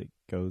until it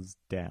goes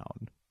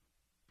down.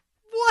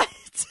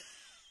 What?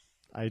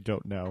 I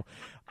don't know.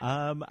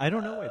 I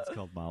don't know why it's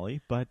called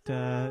Molly, but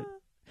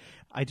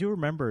I do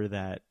remember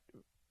that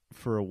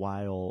for a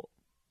while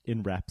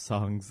in rap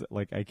songs,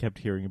 like I kept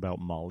hearing about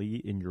Molly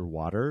in your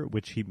water,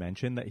 which he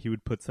mentioned that he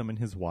would put some in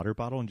his water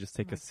bottle and just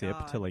take a sip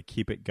God. to like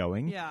keep it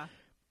going. Yeah.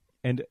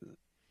 And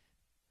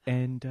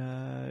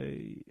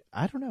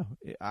I don't know.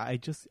 I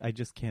just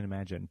can't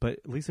imagine. But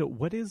Lisa,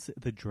 what is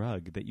the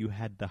drug that you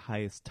had the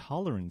highest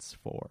tolerance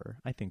for?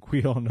 I think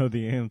we all know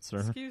the answer.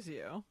 Excuse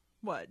you.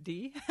 What,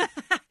 D?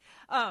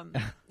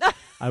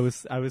 I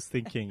was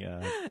thinking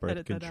birth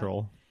Edit that out.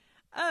 control.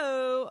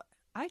 Oh,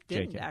 I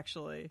didn't JK.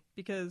 actually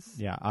because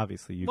Yeah,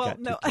 obviously you Well, got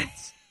no. 2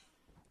 kids.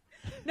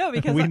 no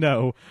because We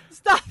know.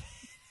 Stop.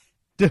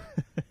 No,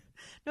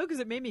 because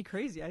it made me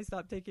crazy. I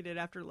stopped taking it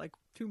after like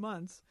 2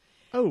 months.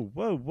 Oh,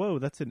 whoa!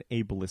 That's an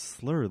ableist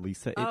slur,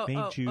 Lisa. It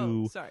made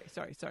you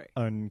sorry.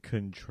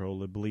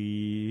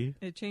 uncontrollably.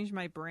 It changed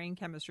my brain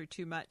chemistry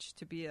too much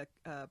to be a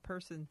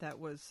person that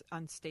was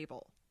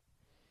unstable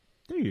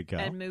There you go.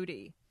 and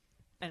moody,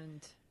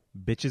 and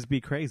Bitches be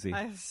crazy.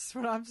 that's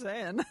what I'm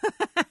saying.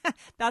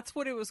 That's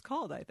what it was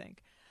called, I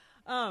think.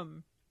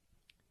 No,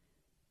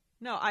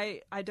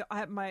 I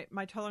have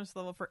my tolerance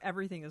level for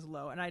everything is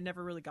low, and I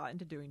never really got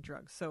into doing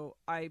drugs. So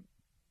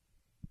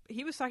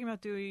he was talking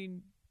about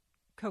doing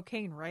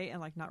cocaine, right, and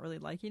like not really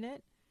liking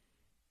it.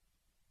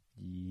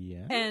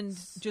 Yes. And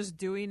just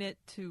doing it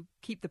to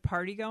keep the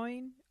party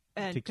going,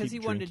 and To because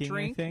keep he wanted to drinking, I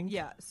drink. think?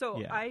 Yeah, so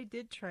Yeah. I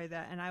did try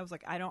that, and I was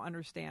like, I don't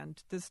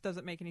understand. This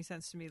doesn't make any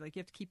sense to me. Like, you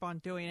have to keep on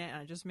doing it,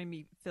 and it just made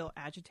me feel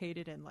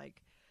agitated and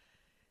like,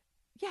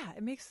 yeah,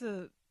 it makes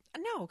no,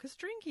 because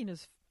drinking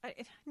is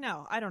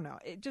no, I don't know.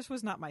 It just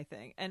was not my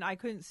thing, and I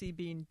couldn't see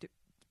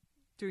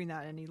doing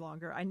that any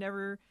longer. I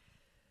never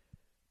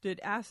did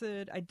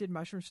acid. I did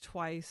mushrooms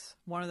twice.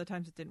 One of the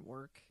times it didn't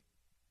work.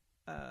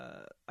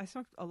 I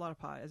smoked a lot of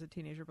pot as a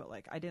teenager, but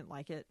like I didn't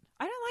like it.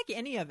 I didn't like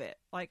any of it.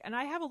 Like, and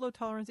I have a low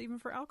tolerance even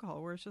for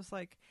alcohol, where it's just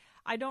like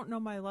I don't know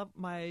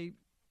my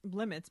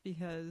limits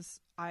because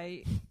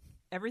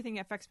everything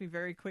affects me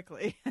very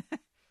quickly.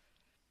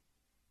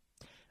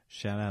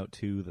 Shout out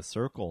to the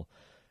Circle.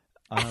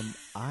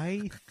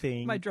 I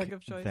think My drug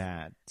of choice.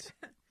 that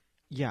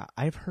yeah,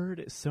 I've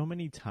heard so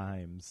many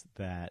times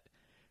that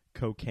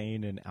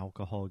cocaine and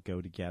alcohol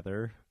go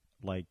together,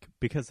 like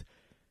because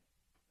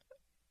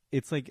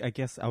it's like I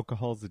guess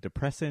alcohol is a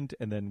depressant,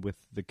 and then with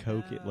the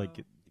coke,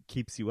 it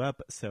keeps you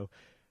up, so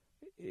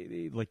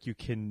like you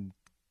can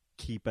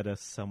keep at a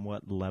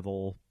somewhat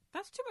level.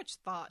 That's too much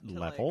thought to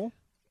level. Like,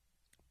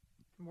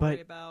 worry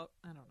But about.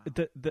 I don't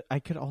know. I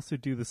could also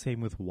do the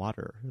same with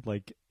water.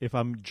 Like if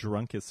I'm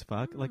drunk as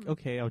fuck, like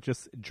okay, I'll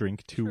just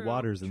drink 2 True,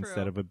 waters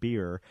instead of a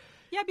beer.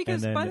 Yeah,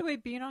 because And by then- the way,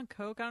 being on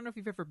coke, I don't know if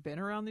you've ever been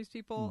around these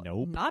people.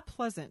 Nope. Not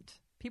pleasant.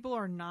 People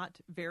are not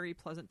very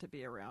pleasant to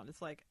be around.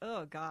 It's like,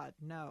 oh God,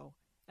 no.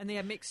 And they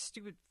make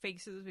stupid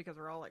faces because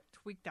they're all like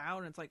tweaked out,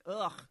 and it's like,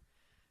 ugh,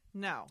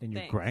 no. And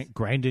you're thanks.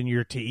 grinding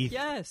your teeth.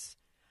 Yes,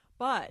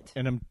 but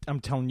And I'm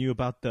telling you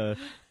about the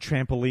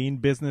trampoline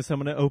business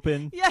I'm going to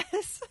open.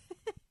 yes.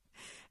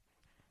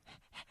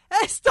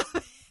 Hey, stop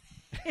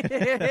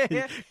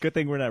it. Good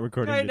thing we're not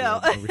recording I video. know.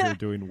 I'm over here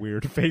doing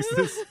weird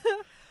faces.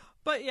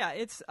 But yeah,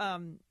 it's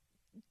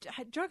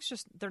drugs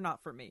just they're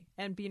not for me.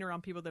 And being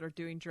around people that are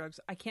doing drugs,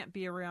 I can't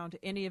be around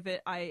any of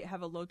it. I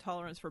have a low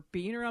tolerance for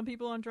being around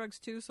people on drugs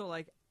too, so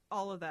like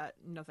all of that,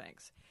 no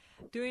thanks.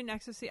 Doing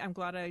ecstasy, I'm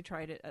glad I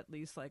tried it at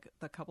least like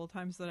the couple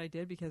times that I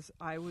did, because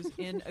I was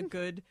in a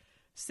good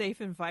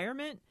safe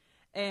environment,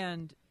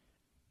 and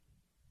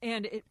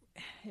it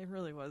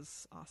really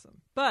was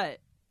awesome. But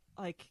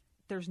like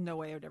there's no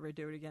way I would ever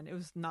do it again. It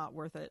was not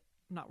worth it.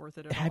 Not worth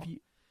it at all.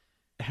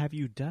 Have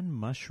you done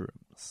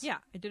mushrooms? Yeah,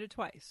 I did it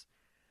twice.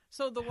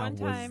 So the How one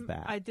was time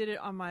that? I did it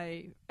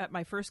at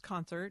my first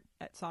concert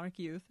at Sonic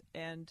Youth,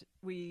 and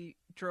we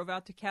drove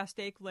out to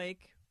Castaic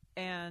Lake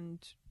and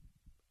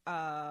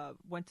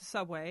went to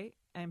Subway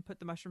and put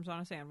the mushrooms on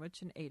a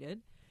sandwich and ate it.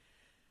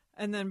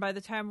 And then by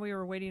the time we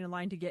were waiting in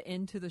line to get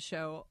into the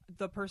show,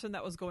 the person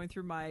that was going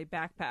through my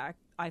backpack,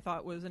 I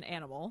thought was an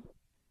animal.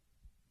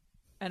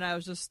 And I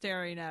was just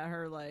staring at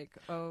her like,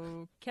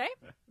 okay,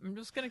 I'm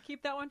just going to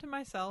keep that one to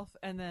myself.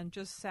 And then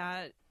just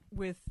sat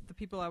with the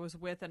people I was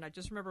with. And I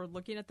just remember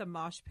looking at the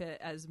mosh pit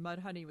as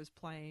Mudhoney was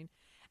playing.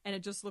 And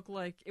it just looked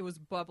like it was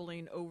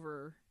bubbling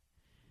over.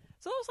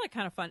 So it was like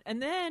kind of fun.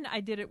 And then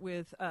I did it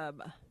with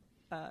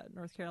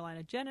North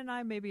Carolina. Jen and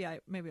I, maybe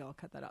I'll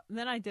cut that out. And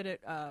then I did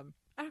it.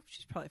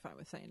 She's probably fine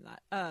with saying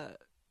that.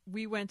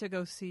 We went to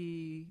go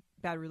see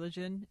Bad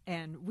Religion.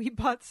 And we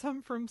bought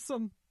some from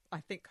some, I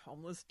think,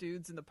 homeless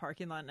dudes in the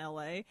parking lot in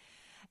LA.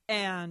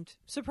 And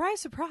surprise,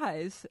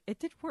 surprise, it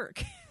did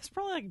work. It's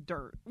probably like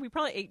dirt. We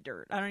probably ate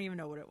dirt. I don't even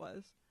know what it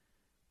was.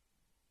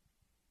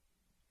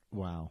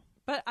 Wow.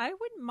 But I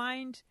wouldn't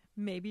mind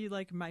maybe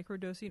like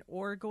microdosing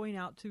or going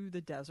out to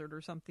the desert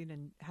or something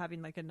and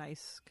having like a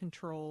nice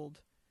controlled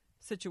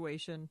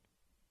situation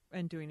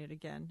and doing it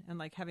again and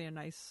like having a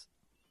nice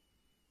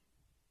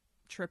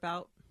trip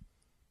out.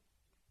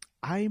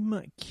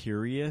 I'm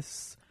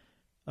curious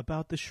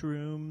about the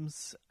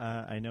shrooms.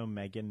 I know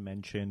Megan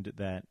mentioned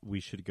that we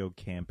should go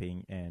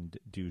camping and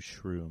do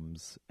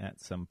shrooms at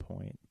some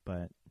point,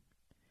 but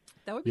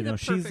That would be You know, the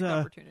she's, perfect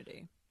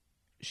opportunity.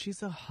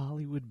 she's a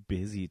Hollywood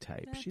busy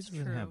type. She That's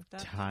doesn't true. have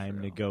That's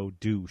time to true. go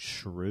do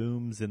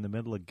shrooms in the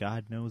middle of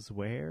God knows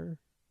where.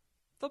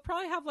 They'll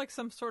probably have like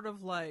some sort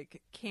of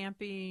like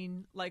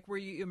camping, like where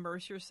you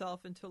immerse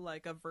yourself into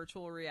like a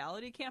virtual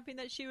reality camping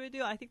that she would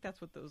do. I think that's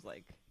what those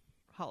like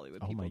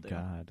Hollywood Oh people my do.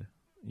 God.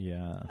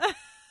 Yeah.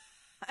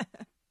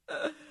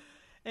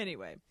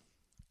 Anyway,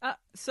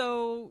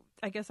 so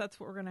I guess that's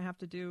what we're gonna have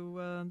to do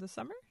this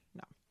summer.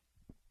 No,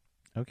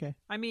 Okay.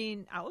 I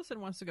mean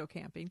Allison wants to go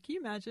camping. Can you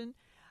imagine?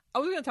 I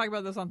was gonna talk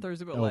about this on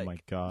Thursday, but Oh like, my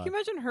God. can you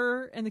imagine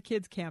her and the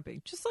kids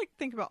camping? Just like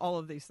think about all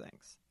of these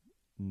things.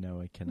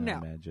 No, I cannot No.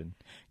 imagine.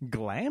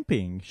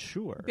 Glamping,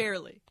 sure.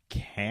 Barely.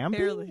 Camping?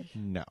 Barely.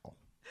 No.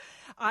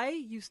 I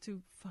used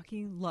to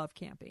fucking love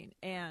camping,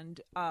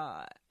 and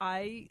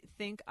I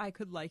think I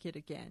could like it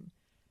again.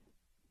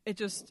 It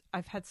just,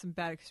 I've had some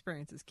bad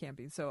experiences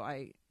camping, so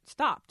I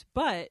stopped.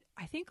 But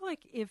I think,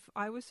 like, if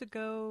I was to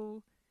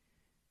go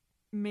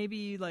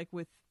maybe, like,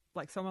 with,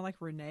 like, someone like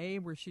Renee,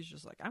 where she's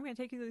just like, I'm going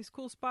to take you to these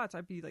cool spots,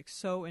 I'd be, like,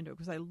 so into it.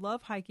 Because I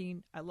love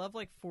hiking. I love,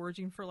 like,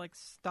 foraging for, like,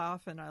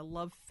 stuff, and I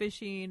love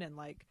fishing, and,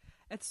 like,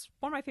 it's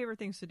one of my favorite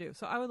things to do.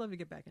 So I would love to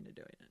get back into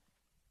doing it.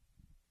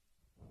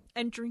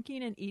 And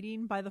drinking and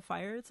eating by the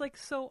fire, it's like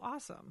so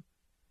awesome.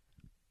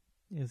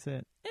 Is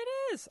it? It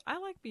is. I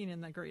like being in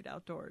the great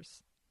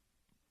outdoors.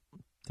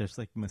 There's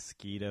like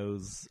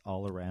mosquitoes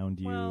all around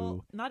you.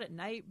 Well, not at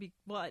night.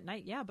 Well, at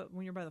night, yeah, but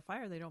when you're by the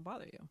fire, they don't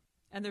bother you.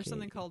 And there's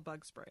something Okay. called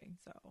bug spray.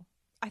 So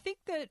I think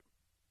that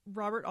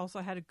Robert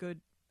also had a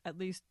good, at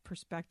least,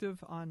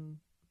 perspective on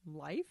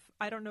life.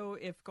 I don't know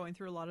if going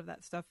through a lot of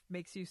that stuff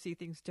makes you see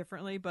things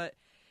differently, but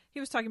he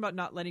was talking about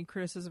not letting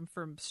criticism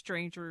from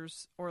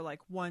strangers or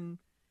like one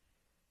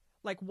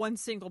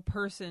single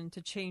person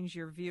to change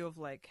your view of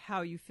like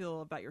how you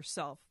feel about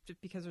yourself, just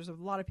because there's a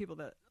lot of people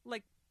that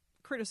like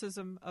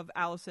criticism of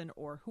Allison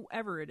or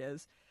whoever it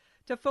is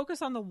to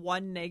focus on the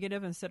one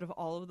negative instead of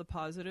all of the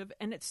positive.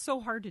 And it's so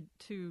hard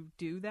to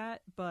do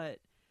that. But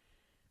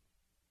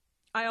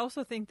I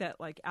also think that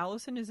like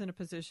Allison is in a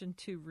position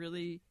to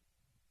really,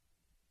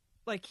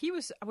 like, he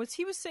was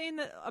saying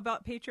that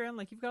about Patreon,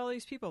 like you've got all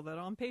these people that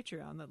are on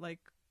Patreon that like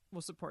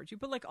will support you,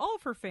 but like all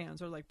of her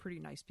fans are like pretty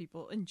nice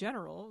people in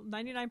general.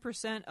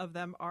 99% of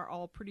them are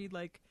all pretty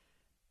like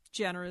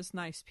generous,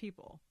 nice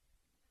people.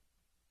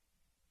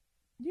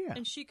 Yeah.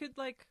 And she could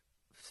like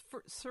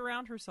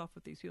surround herself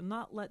with these people,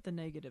 not let the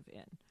negative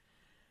in.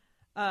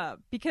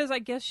 Because I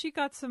guess she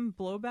got some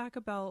blowback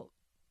about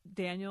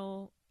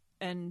Daniel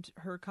and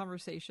her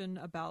conversation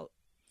about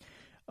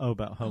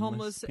about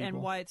homeless and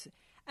people? why it's,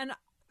 and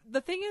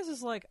the thing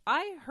is like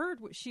I heard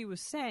what she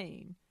was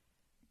saying.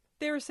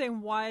 They were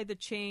saying why the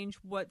change,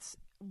 why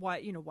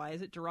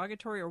is it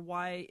derogatory, or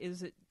why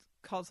is it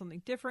called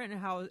something different,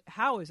 and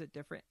how is it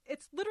different?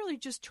 It's literally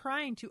just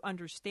trying to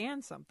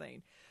understand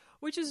something,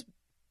 which is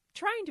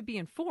trying to be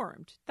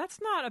informed. That's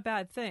not a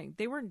bad thing.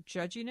 They weren't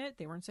judging it.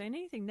 They weren't saying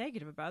anything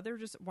negative about it. They were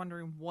just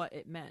wondering what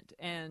it meant.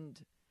 And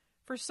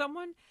for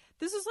someone,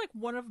 this is like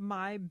one of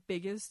my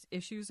biggest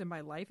issues in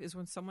my life is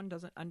when someone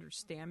doesn't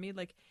understand me.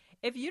 Like,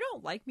 if you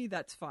don't like me,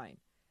 that's fine.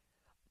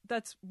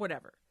 That's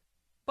whatever.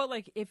 But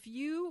like, if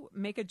you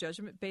make a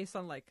judgment based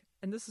on like,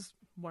 and this is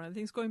one of the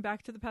things going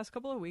back to the past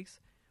couple of weeks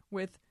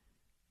with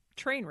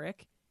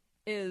Trainwreck,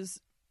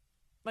 is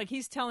like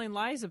he's telling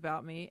lies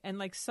about me, and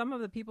like some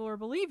of the people are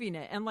believing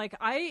it, and like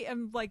I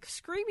am like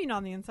screaming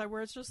on the inside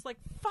where it's just like,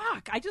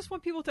 fuck, I just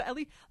want people to at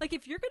least, like,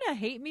 if you're gonna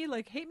hate me,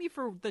 like hate me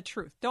for the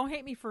truth. Don't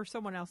hate me for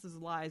someone else's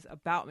lies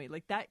about me.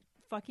 Like that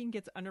fucking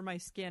gets under my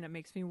skin. It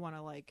makes me want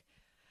to like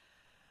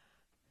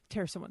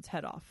tear someone's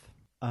head off.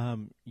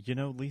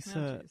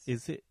 Lisa, jeez.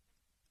 is it?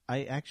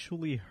 I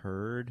actually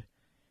heard.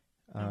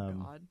 Oh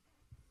God.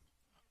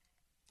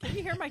 Can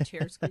you hear my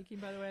chair squeaking,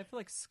 by the way? I feel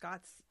like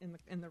Scott's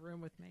in the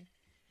room with me.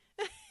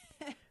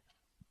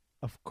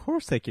 Of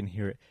course, I can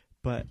hear it.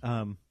 But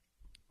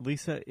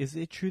Lisa, is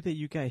it true that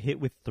you got hit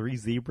with 3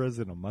 zebras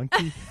and a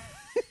monkey?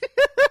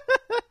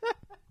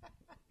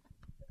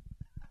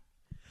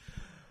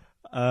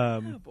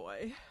 Oh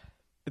boy.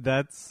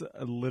 That's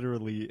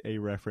literally a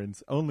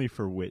reference only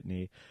for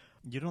Whitney.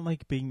 You don't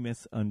like being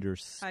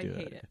misunderstood. I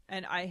hate it.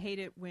 And I hate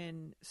it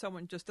when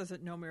someone just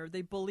doesn't know me, or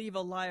they believe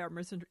a lie or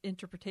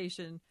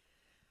misinterpretation.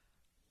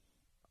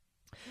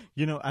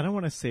 I don't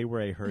want to say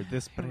where I heard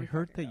this, but Here I we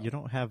heard fucking that go. you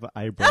don't have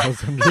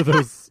eyebrows under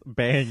those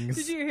bangs.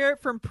 Did you hear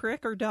it from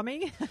Prick or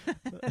Dummy?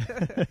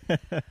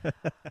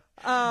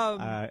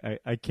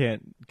 I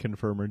can't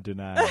confirm or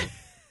deny,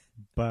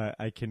 but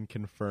I can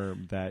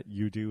confirm that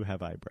you do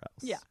have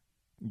eyebrows. Yeah.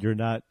 You're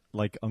not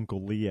like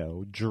Uncle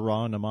Leo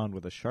drawing them on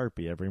with a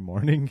Sharpie every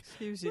morning.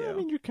 Excuse you. Well, I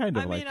mean, you're kind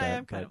of I like mean, that. I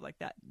am kind but of like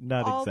that.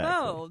 Not Although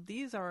exactly.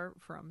 these are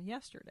from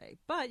yesterday,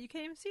 but you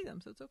can't even see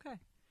them, so it's okay.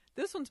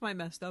 This one's my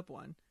messed up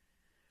one.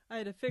 I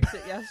had to fix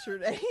it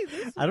yesterday.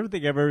 I don't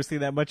think I've ever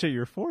seen that much of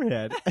your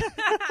forehead.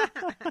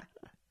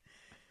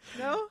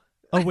 No?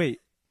 Oh,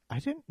 wait. I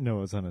didn't know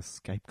I was on a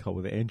Skype call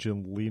with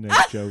Angelina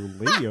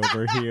Jolie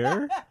over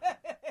here.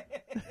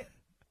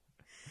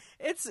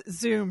 It's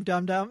Zoom,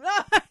 dum-dum.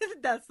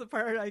 That's the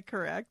part I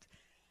correct.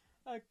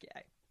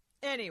 Okay.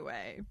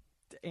 Anyway,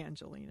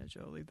 Angelina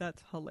Jolie.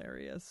 That's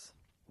hilarious.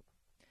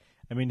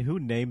 I mean, who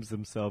names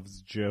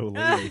themselves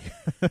Jolie?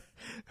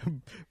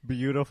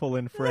 Beautiful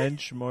in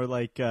French, more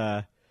like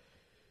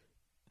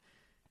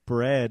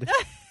bread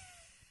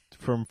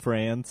from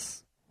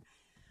France.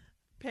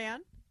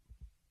 Pan?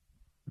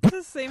 It's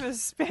the same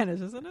as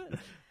Spanish, isn't it?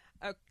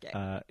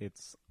 Okay.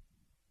 It's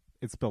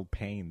spelled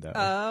pain though,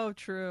 Oh,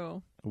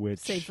 true. C'est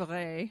which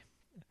vrai.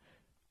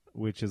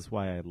 is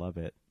why I love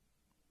it.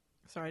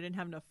 Sorry, I didn't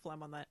have enough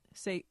phlegm on that.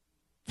 Say.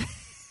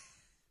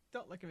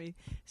 Don't look at me.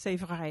 C'est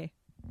vrai.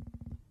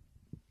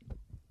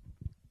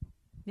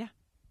 Yeah.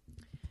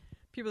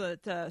 People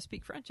that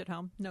speak French at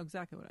home know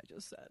exactly what I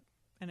just said.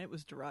 And it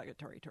was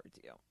derogatory towards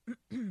you.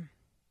 Do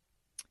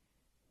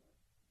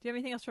you have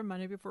anything else from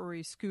Monday before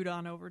we scoot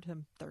on over to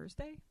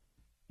Thursday?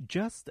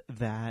 Just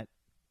that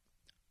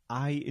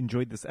I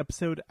enjoyed this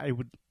episode. I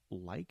would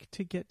like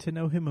to get to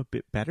know him a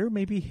bit better.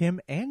 Maybe him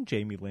and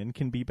Jamie Lynn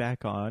can be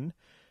back on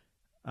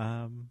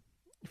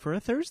for a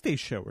Thursday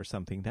show or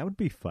something. That would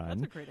be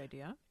fun. That's a great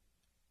idea.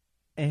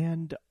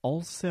 And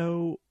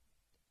also,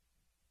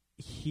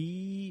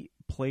 he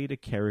played a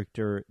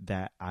character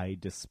that I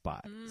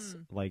despise.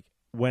 Like,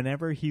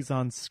 whenever he's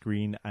on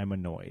screen, I'm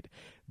annoyed.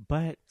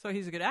 But So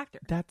he's a good actor.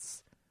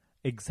 that's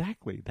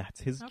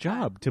his Okay,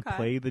 job, to okay.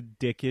 play the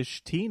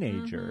dickish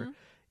teenager.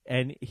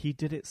 And he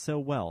did it so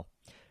well.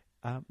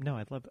 No,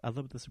 I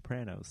love The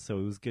Sopranos, so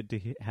it was good to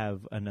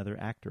have another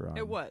actor on.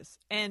 It was.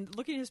 And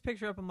looking his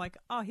picture up, I'm like,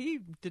 oh, he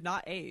did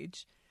not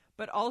age.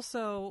 But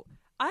also,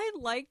 I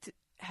liked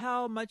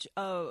how much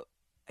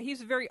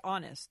he's very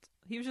honest.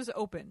 He was just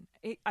open.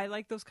 I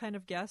like those kind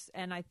of guests,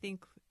 and I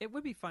think it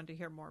would be fun to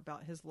hear more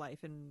about his life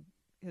and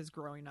his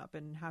growing up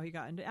and how he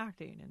got into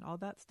acting and all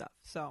that stuff.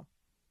 So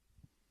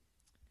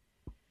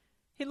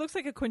he looks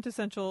like a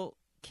quintessential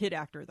kid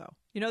actor, though.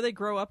 You know, they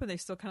grow up and they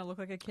still kind of look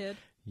like a kid.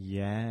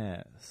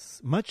 Yes,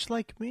 much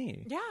like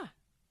me. Yeah.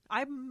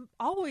 I'm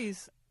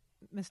always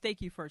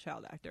mistake you for a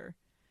child actor.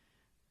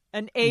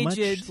 An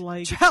aged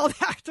like- child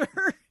actor.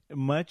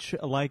 Much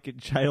like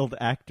child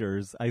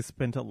actors, I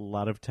spent a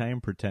lot of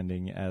time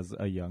pretending as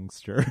a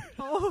youngster.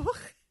 Oh,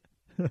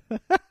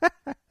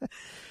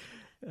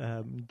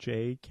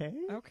 JK?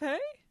 okay.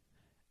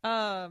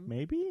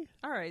 Maybe?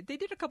 All right. They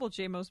did a couple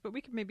JMOs, but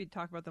we can maybe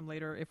talk about them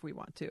later if we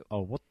want to.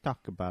 Oh, we'll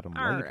talk about them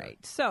All later.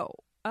 right. So,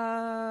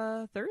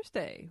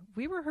 Thursday,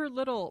 we were her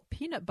little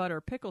peanut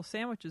butter pickle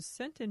sandwiches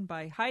sent in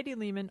by Heidi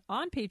Lehman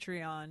on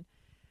Patreon.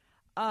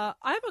 I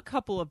have a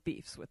couple of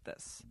beefs with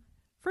this.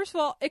 First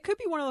of all, it could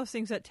be one of those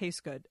things that tastes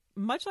good.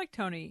 Much like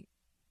Tony,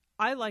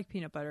 I like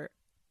peanut butter,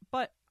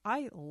 but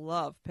I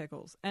love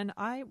pickles, and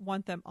I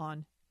want them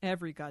on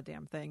every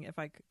goddamn thing. If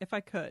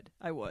I could,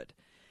 I would.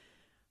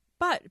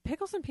 But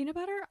pickles and peanut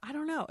butter, I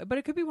don't know. But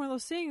it could be one of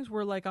those things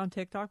where, like on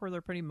TikTok, where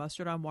they're putting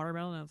mustard on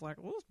watermelon, and it's like,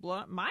 well,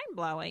 it's mind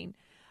blowing.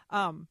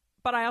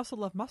 But I also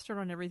love mustard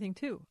on everything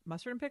too.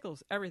 Mustard and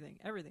pickles, everything,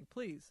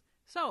 please.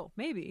 So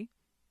maybe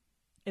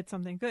it's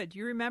something good. Do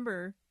you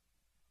remember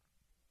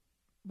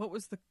what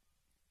was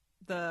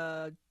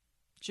the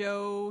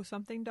Joe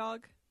something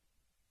dog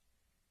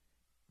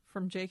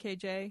from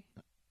JKJ?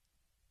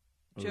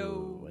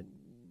 Joe. Ooh,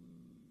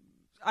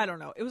 I don't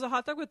know. It was a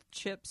hot dog with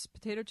chips,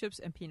 potato chips,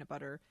 and peanut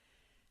butter.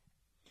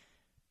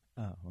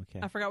 Oh, okay.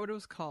 I forgot what it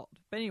was called.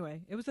 But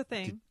anyway, it was a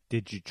thing.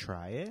 Did you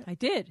try it? I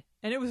did.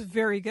 And it was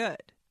very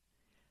good.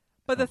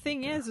 But the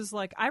thing is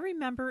like, I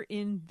remember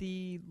in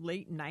the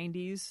late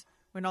 90s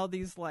when all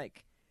these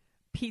like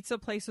pizza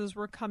places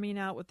were coming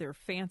out with their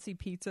fancy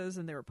pizzas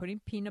and they were putting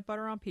peanut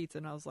butter on pizza.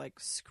 And I was like,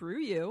 screw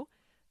you.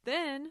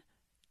 Then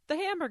the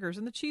hamburgers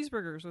and the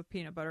cheeseburgers with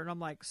peanut butter. And I'm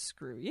like,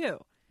 screw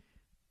you.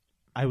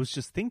 I was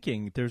just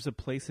thinking, there's a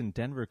place in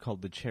Denver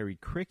called the Cherry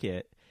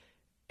Cricket,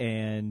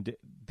 and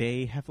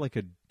they have like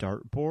a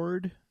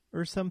dartboard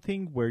or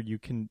something where you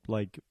can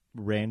like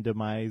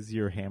randomize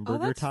your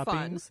hamburger that's toppings.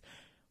 fun.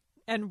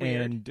 And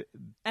weird.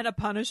 And a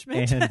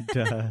punishment.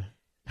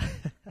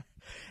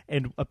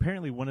 And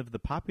apparently one of the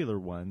popular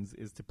ones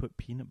is to put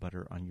peanut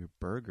butter on your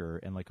burger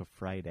and like a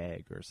fried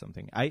egg or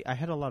something. I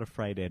had a lot of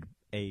fried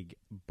egg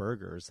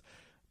burgers,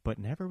 but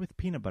never with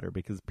peanut butter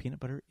because peanut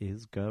butter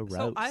is gross.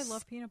 So I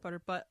love peanut butter,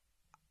 but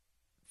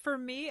for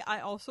me,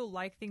 I also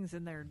like things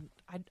in there.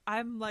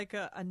 I'm like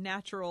a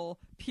natural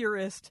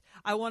purist.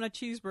 I want a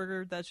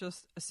cheeseburger that's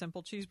just a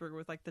simple cheeseburger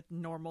with like the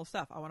normal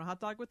stuff. I want a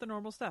hot dog with the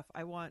normal stuff.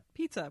 I want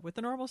pizza with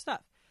the normal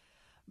stuff.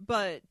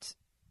 But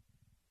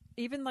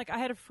even like I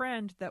had a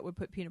friend that would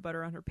put peanut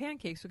butter on her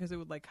pancakes because it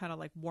would like kind of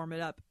like warm it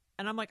up.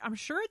 And I'm like, I'm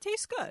sure it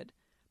tastes good,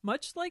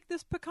 much like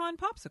this pecan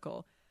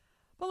popsicle.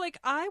 But, like,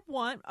 I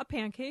want a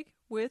pancake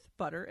with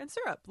butter and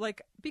syrup,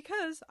 like,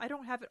 because I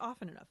don't have it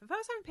often enough. If I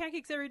was having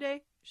pancakes every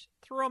day,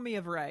 throw me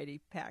a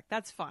variety pack.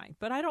 That's fine.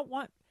 But I don't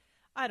know.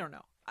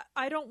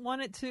 I don't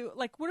want it to,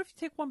 like, what if you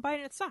take one bite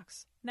and it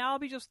sucks? Now I'll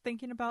be just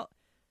thinking about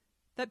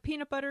that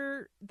peanut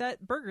butter,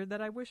 that burger that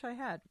I wish I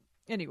had.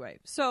 Anyway,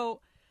 so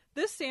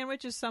this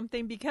sandwich is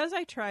something, because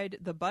I tried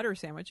the butter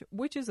sandwich,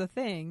 which is a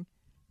thing,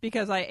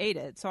 because I ate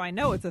it, so I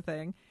know it's a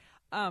thing.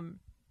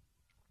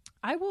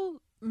 I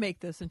will make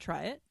this and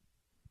try it.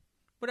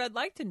 What I'd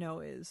like to know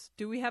is,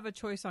 do we have a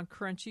choice on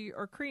crunchy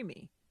or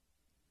creamy?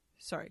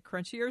 Sorry,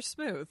 crunchy or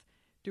smooth?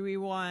 Do we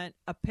want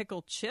a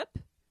pickle chip?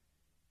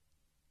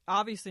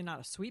 Obviously not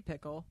a sweet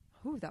pickle.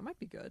 Ooh, that might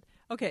be good.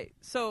 Okay,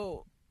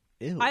 so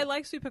Ew. I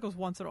like sweet pickles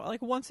once in a while.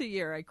 Like, once a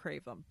year I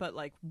crave them, but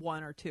like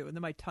one or two, and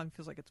then my tongue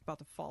feels like it's about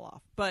to fall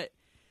off. But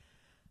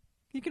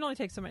you can only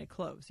take so many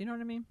cloves, you know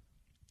what I mean?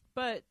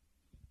 But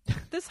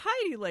this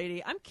Heidi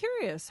lady, I'm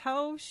curious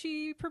how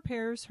she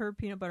prepares her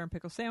peanut butter and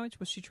pickle sandwich.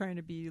 Was she trying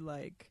to be,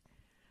 like,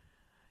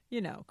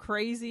 you know,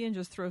 crazy and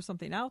just throw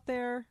something out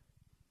there?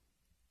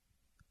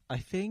 I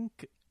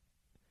think,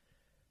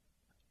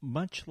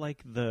 much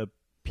like the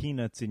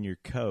peanuts in your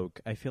Coke,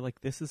 I feel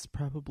like this is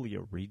probably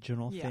a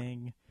regional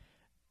thing.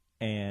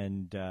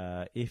 And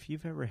if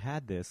you've ever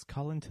had this,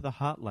 call into the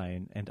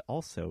hotline. And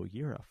also,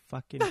 you're a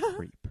fucking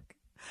creep.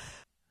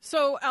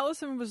 So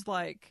Allison was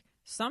like,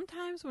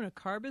 sometimes when a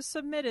carb is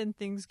submitted,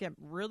 things get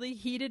really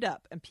heated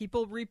up and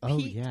people repeat. Oh,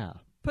 yeah.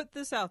 Put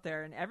this out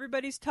there and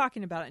everybody's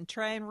talking about it and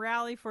try and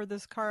rally for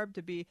this carb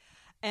to be,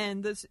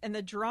 and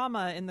the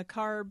drama in the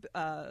carb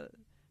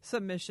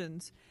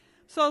submissions.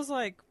 So I was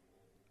like,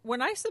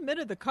 when I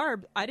submitted the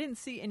carb, I didn't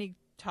see any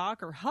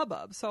talk or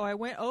hubbub. So I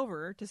went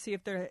over to see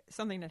if there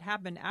something had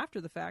happened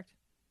after the fact.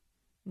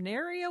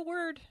 Nary a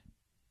word.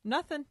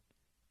 Nothing.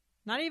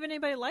 Not even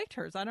anybody liked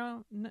hers.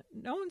 No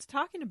one's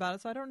talking about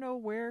it, so I don't know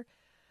where.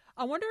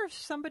 I wonder if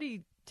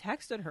somebody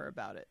texted her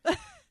about it.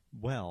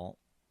 Well,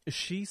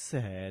 she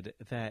said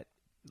that,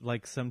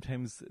 like,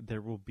 sometimes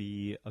there will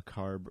be a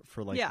carb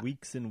for, like,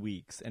 weeks and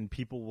weeks, and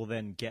people will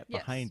then get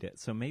behind it.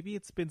 So maybe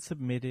it's been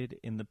submitted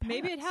in the past.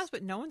 Maybe it has,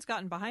 but no one's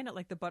gotten behind it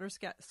like the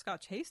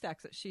butterscotch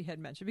haystacks that she had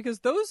mentioned, because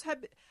those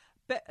have.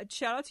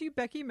 Shout out to you,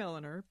 Becky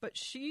Milliner, but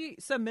she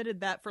submitted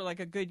that for like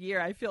a good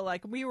year. I feel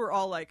like we were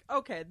all like,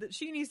 okay,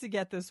 she needs to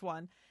get this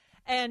one,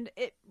 and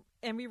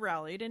we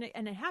rallied, and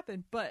it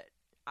happened. But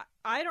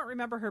I don't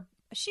remember her.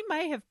 She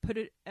might have put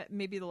it at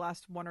maybe the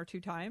last one or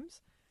two times,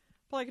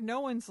 but like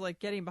no one's like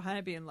getting behind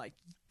it, being like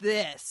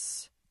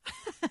this.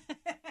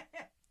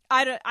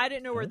 I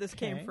didn't know where this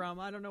came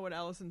from. I don't know what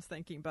Allison's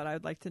thinking, but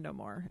I'd like to know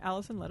more.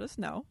 Allison, let us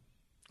know.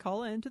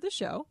 Call in to the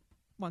show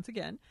once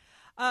again.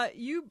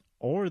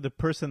 Or the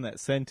person that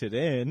sent it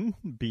in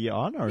be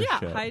on our show.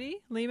 Yeah,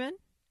 Heidi Lehman.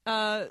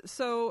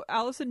 So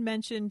Allison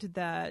mentioned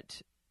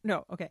that.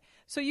 No, okay.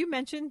 So you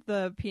mentioned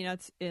the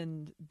peanuts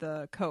in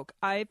the Coke.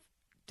 I've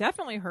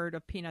definitely heard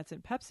of peanuts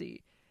in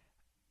Pepsi.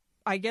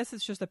 I guess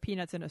it's just a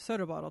peanuts in a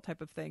soda bottle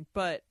type of thing.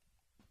 But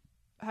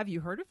have you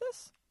heard of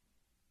this?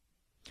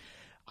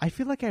 I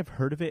feel like I've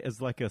heard of it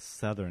as like a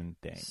Southern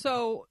thing.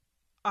 So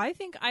I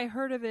think I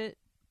heard of it.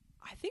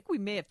 I think we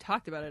may have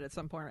talked about it at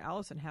some point, or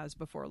Allison has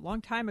before, a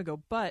long time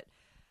ago. But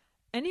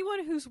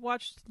anyone who's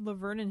watched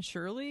Laverne and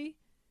Shirley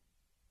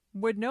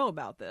would know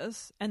about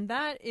this. And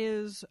that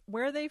is,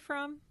 where are they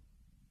from?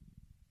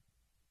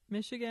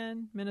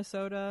 Michigan,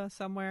 Minnesota,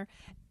 somewhere.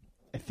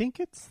 I think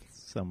it's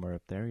somewhere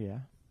up there, yeah.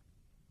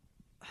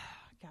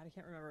 God, I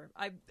can't remember.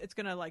 It's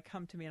going to like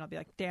come to me and I'll be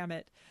like, damn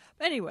it.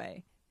 But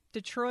anyway,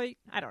 Detroit,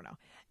 I don't know.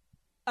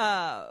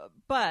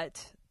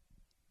 But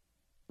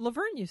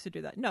Laverne used to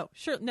do that. No,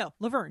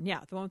 Laverne, yeah,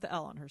 the one with the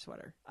L on her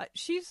sweater.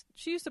 She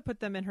used to put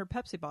them in her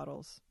Pepsi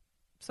bottles.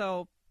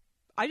 So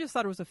I just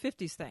thought it was a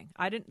 50s thing.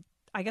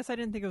 I guess I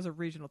didn't think it was a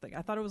regional thing.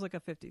 I thought it was like a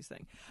 50s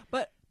thing.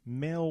 But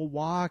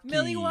Milwaukee,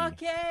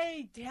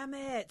 damn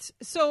it.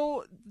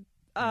 So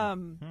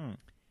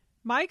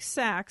Mike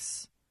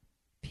Sachs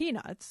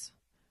Peanuts.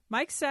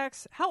 Mike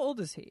Sachs, how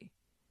old is he?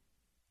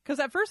 Because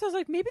at first I was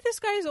like, maybe this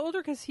guy is older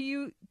because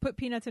he put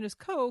peanuts in his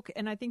Coke,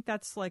 and I think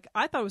that's like,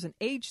 I thought it was an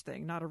age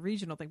thing, not a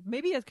regional thing.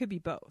 Maybe it could be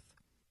both.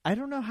 I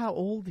don't know how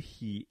old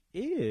he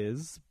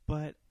is,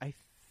 but I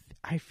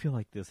feel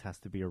like this has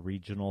to be a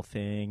regional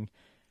thing.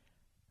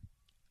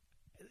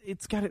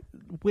 It's got it.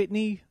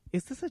 Whitney,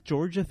 is this a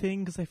Georgia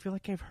thing? Because I feel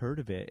like I've heard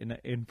of it,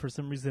 and for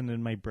some reason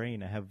in my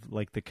brain I have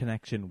like the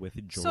connection with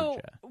Georgia. So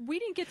we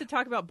didn't get to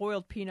talk about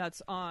boiled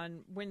peanuts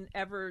on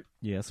whenever.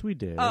 Yes, we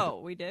did. Oh,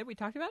 we did. We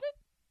talked about it.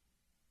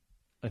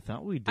 I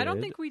thought we did. I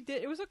don't think we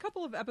did. It was a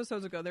couple of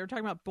episodes ago. They were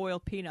talking about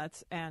boiled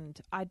peanuts, and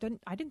I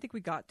didn't think we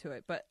got to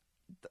it. But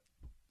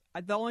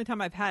the only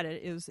time I've had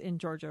it is in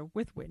Georgia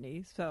with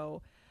Whitney.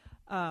 So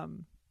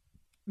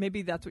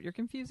maybe that's what you're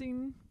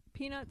confusing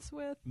peanuts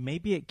with.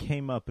 Maybe it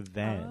came up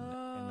then,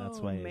 and that's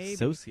why I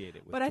associate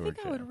it with But Georgia. I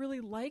think I would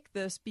really like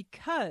this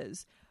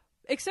because,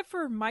 except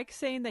for Mike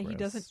saying that he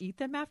doesn't eat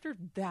them after,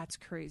 that's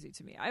crazy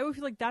to me. I would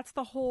feel like that's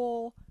the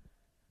whole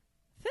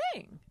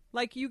thing.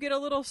 Like, you get a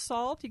little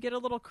salt, you get a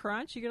little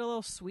crunch, you get a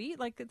little sweet.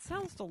 Like, it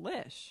sounds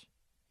delish.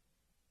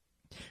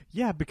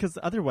 Yeah, because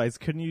otherwise,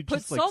 couldn't you Put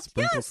just like salt?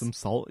 sprinkle Yes, some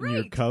salt in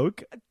your right.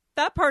 Coke?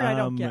 That part I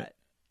don't Um, get.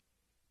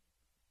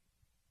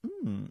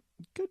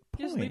 Good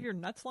You just leave point. your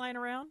nuts lying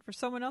around for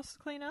someone else to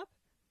clean up?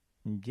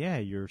 Yeah,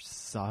 your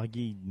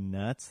soggy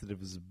nuts that have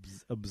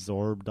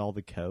absorbed all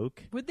the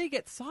Coke. Would they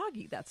get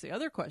soggy? That's the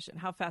other question.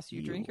 How fast do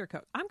you drink Ew. your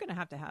Coke? I'm going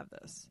to have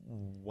this.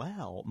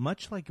 Well,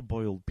 much like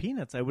boiled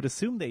peanuts, I would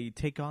assume they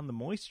take on the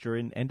moisture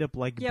and end up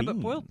like Yeah, beans. but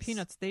boiled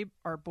peanuts, they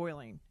are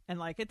boiling. And,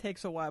 like, it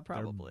takes a while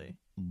probably.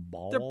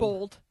 Bald. They're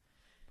bold.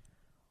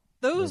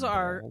 Those They're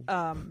are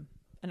bald.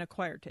 an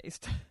acquired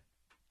taste.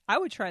 I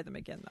would try them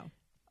again, though.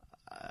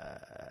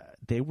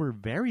 They were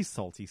very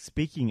salty.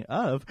 Speaking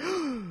of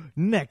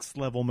next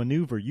level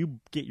maneuver, you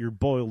get your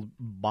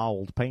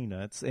bald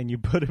peanuts and you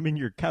put them in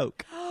your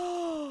Coke.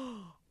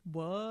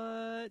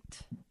 What?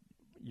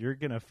 You're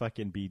gonna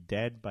fucking be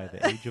dead by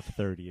the age of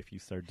 30 if you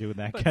start doing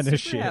that But kind super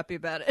of shit. happy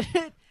about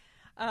it.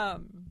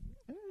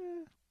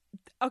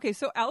 Okay,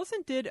 so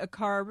Allison did a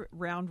carb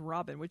round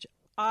robin, which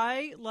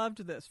I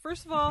loved this.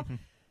 First of all,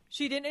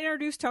 she didn't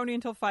introduce Tony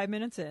until 5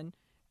 minutes in.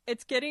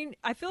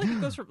 I feel like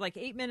it goes from like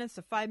 8 minutes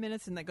to 5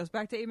 minutes and then goes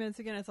back to 8 minutes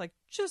again. It's like,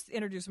 just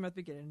introduce him at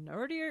the beginning. I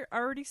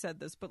already said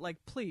this, but like,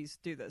 please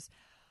do this.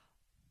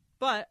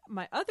 But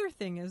my other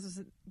thing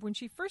is when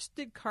she first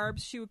did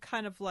carbs, she would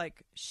kind of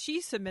like,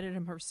 she submitted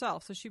him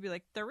herself. So she'd be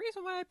like, the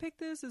reason why I picked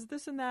this is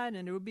this and that.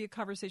 And it would be a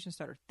conversation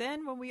starter.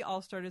 Then when we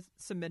all started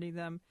submitting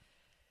them,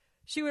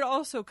 she would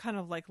also kind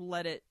of like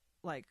let it,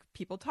 like,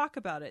 people talk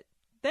about it.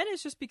 Then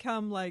it's just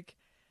become like,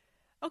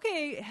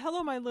 okay,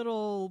 hello, my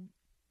little,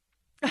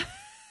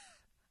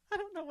 I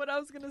don't know what I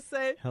was going to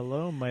say.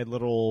 Hello, my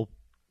little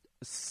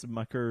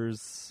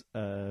Smuckers.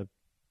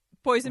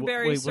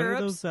 Boysenberry wait, syrups. what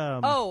are those?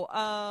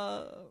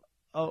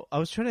 Oh, I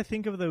was trying to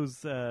think of those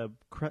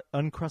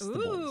Uncrustables.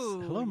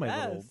 Ooh, Hello, my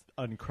yes. little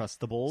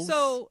Uncrustables.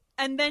 so,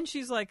 and then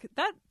she's like,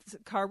 that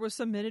card was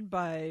submitted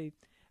by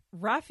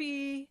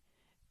Rafi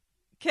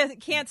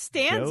Can't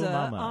Stanza Joe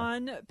Mama.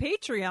 on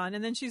Patreon.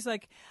 And then she's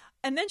like,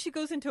 and then she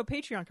goes into a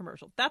Patreon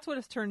commercial. That's what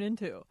it's turned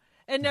into.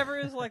 It never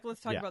is like, let's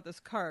talk Yeah. about this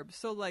carb.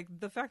 So, like,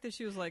 the fact that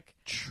she was like,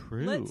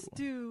 True. let's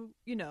do,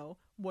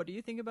 what do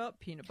you think about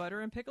peanut butter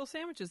and pickle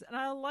sandwiches? And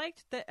I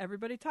liked that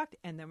everybody talked.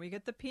 And then we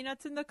get the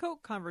peanuts and the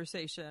Coke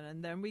conversation.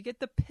 And then we get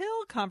the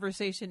pill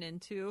conversation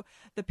into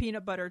the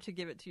peanut butter to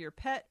give it to your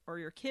pet or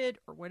your kid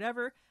or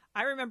whatever.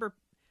 I remember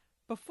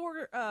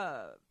before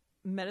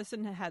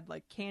medicine had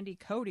like candy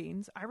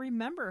coatings, I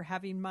remember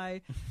having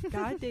my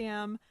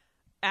goddamn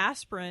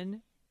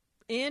aspirin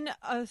in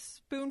a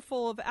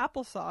spoonful of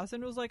applesauce,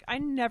 and it was like, I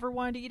never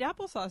wanted to eat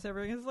applesauce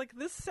ever again. It's like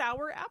this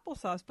sour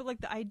applesauce, but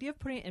like the idea of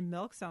putting it in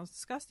milk sounds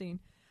disgusting.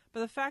 But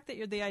the fact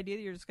that the idea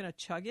that you're just going to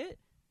chug it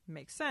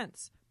makes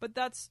sense. But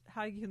that's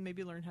how you can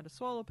maybe learn how to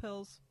swallow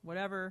pills,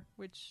 whatever,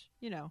 which,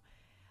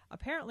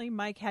 apparently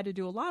Mike had to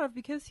do a lot of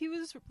because he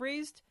was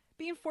raised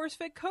being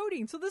force-fed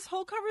coating. So this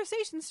whole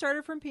conversation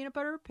started from peanut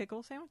butter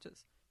pickle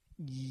sandwiches.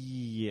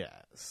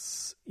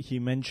 Yes. He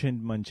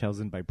mentioned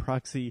Munchausen by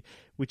proxy,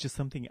 which is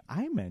something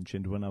I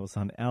mentioned when I was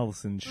on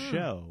Allison's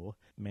show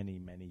many,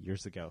 many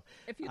years ago.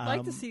 If you'd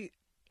like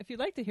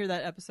to hear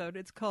that episode,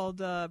 it's called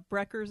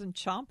Breckers and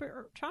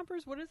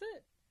Chompers. What is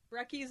it?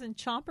 Breckies and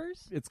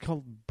Chompers? It's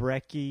called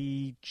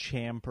Brecky,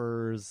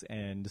 Champers,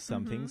 and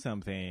something,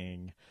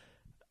 something.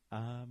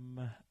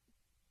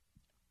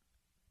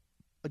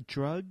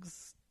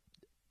 Drugs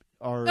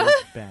are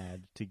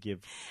bad to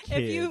give kids.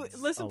 If you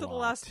listen a to the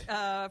lot.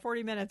 last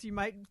 40 minutes, you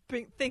might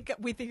think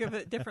we think of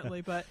it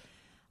differently. But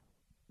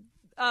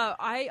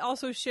I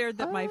also shared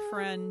that my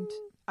friend,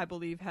 I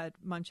believe, had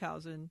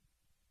Munchausen.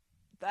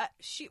 That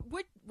she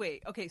would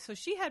wait. Okay, so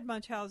she had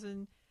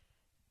Munchausen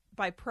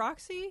by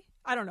proxy.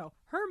 I don't know.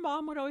 Her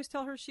mom would always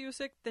tell her she was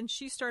sick. Then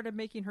she started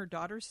making her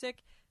daughter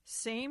sick.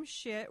 Same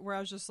shit. Where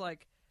I was just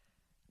like.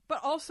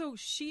 But also,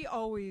 she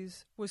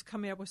always was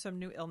coming up with some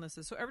new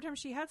illnesses. So every time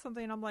she had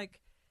something, I'm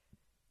like,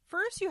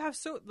 first you have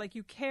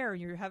you care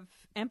and you have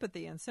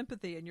empathy and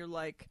sympathy and you're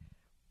like,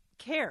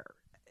 care,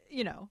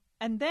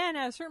 And then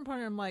at a certain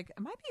point, I'm like,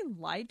 am I being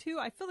lied to?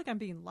 I feel like I'm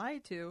being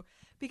lied to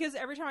because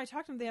every time I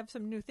talk to them, they have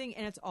some new thing.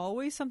 And it's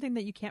always something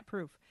that you can't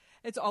prove.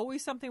 It's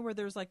always something where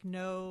there's like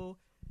no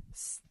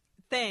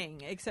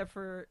thing except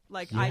for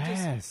like,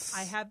 Yes.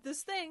 I have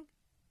this thing.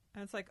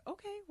 And it's like,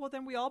 okay, well,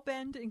 then we all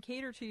bend and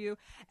cater to you.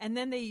 And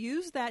then they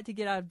use that to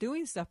get out of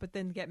doing stuff, but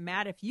then get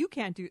mad if you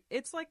can't do.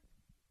 It's like,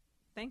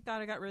 thank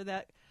God I got rid of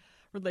that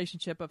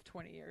relationship of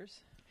 20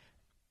 years.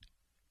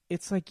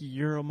 It's like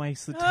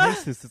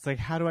uromycetosis. It's like,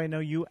 how do I know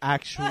you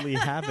actually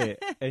have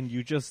it and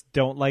you just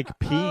don't like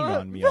peeing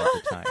on me all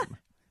the time?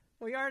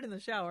 We aren't in the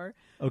shower.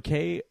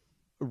 Okay,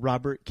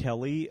 Robert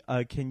Kelly,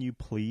 can you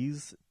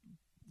please,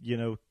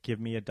 give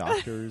me a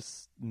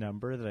doctor's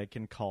number that I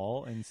can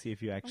call and see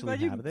if you actually I'm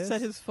glad have you this?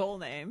 said his full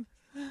name.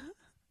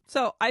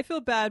 So I feel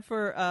bad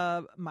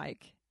for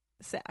Mike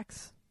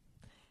Sachs.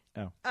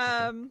 Oh,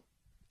 okay.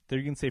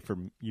 They're going to say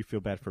you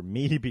feel bad for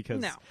me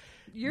because No. my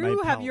You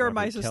have pal your Robert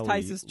mysis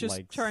Kelly thesis just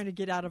likes- trying to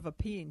get out of a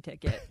peeing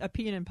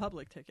in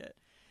public ticket.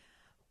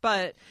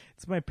 But,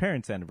 It's my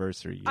parents'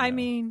 anniversary. You I know.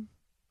 mean,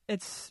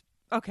 it's,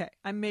 okay,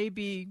 I may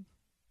be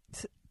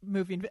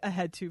moving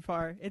ahead too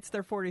far. It's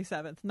their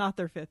 47th, not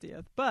their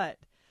 50th. But,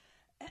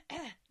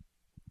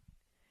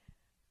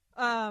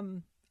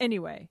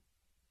 anyway,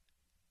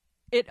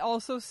 it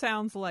also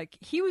sounds like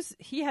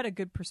he had a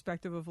good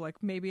perspective of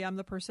like, maybe I'm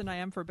the person I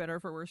am for better or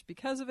for worse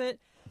because of it.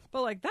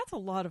 But like, that's a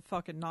lot of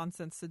fucking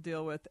nonsense to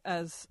deal with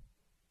that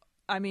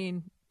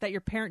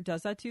your parent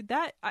does that to you.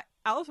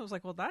 Allison was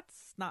like, well,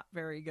 that's not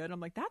very good. I'm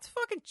like, that's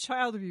fucking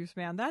child abuse,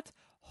 man. That's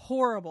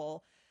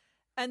horrible.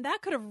 And that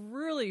could have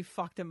really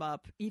fucked him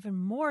up even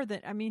more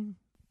than,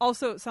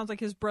 also it sounds like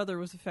his brother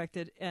was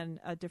affected in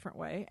a different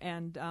way.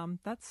 And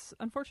that's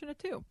unfortunate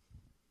too.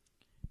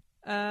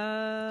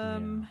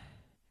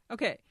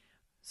 Okay.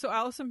 So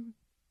Allison's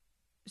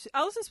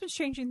been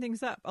changing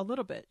things up a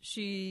little bit.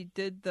 She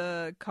did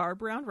the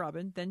carb round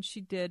robin. Then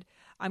she did,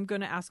 I'm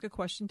going to ask a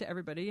question to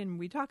everybody and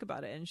we talk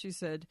about it. And she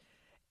said,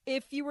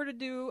 if you were to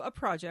do a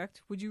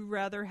project, would you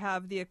rather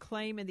have the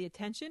acclaim and the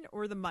attention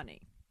or the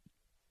money?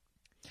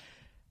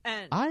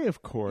 And I,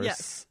 of course,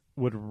 Yes.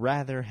 would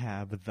rather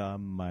have the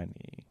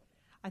money.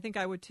 I think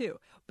I would too.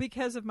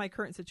 Because of my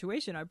current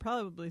situation, I'd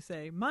probably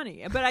say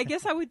money. But I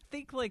guess I would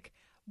think like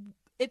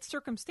it's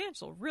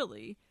circumstantial,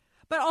 really.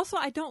 But also,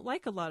 I don't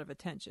like a lot of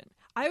attention.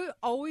 I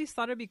always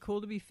thought it'd be cool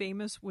to be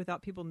famous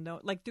without people know,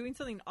 like doing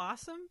something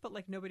awesome, but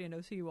like nobody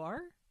knows who you are.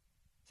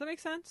 Does that make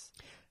sense?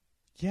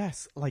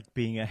 Yes, like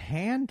being a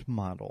hand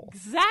model.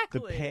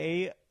 Exactly. The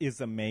pay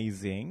is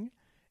amazing,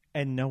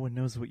 and no one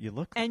knows what you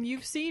look like. And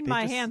you've seen They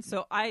my just- hands,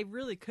 so I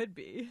really could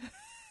be.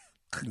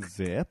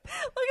 Zip. Look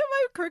at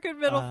my crooked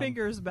middle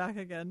fingers back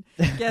again.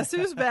 Guess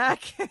who's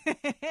back?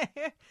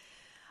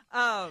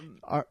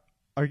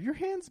 Are your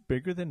hands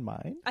bigger than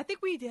mine? I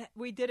think we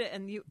did it,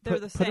 and they're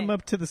the same. Put them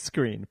up to the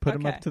screen. Put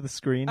them Okay. up to the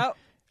screen. Oh,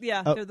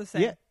 yeah, Oh, they're the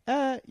same.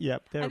 Yeah.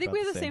 Yep. They're I think about we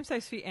have the same same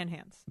size feet and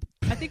hands.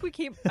 I think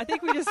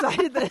we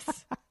decided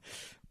this.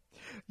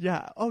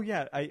 Yeah. Oh,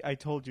 yeah. I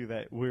told you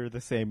that we're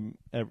the same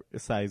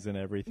size and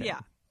everything. Yeah.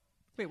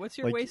 Wait, what's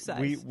your Like, waist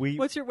size? we-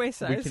 What's your waist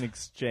size? We can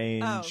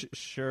exchange Oh.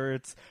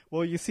 shirts.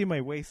 Well, you see my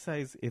waist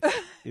size.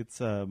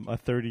 It's a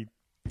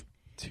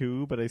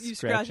 32, but I You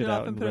scratch it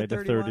out and and put a write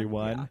a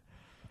 31.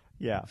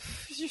 Yeah.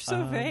 You're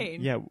so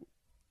vain. Yeah.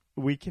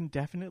 We can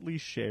definitely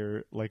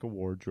share like a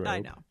wardrobe. I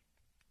know.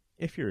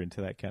 If you're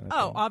into that kind of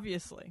Oh, thing.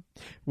 obviously.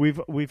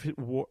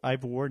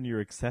 I've worn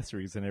your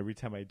accessories, and every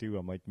time I do,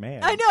 I'm like,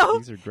 man, I know.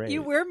 these are great.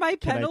 You wear my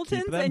Can I keep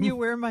Pendletons them? and you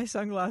wear my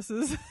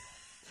sunglasses.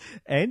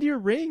 And your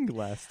ring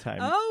last time.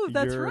 Oh,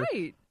 that's Your-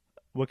 right.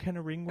 What kind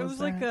of ring It was was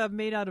that? like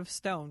made out of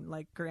stone,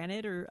 like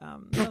granite or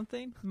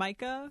something.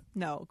 Mica?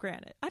 No,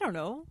 granite. I don't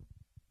know.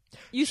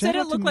 You Shout said it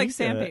out to looked like Mika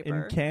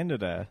sandpaper. in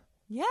Canada.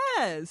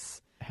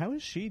 Yes. How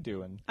is she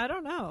doing? I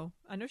don't know.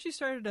 I know she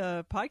started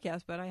a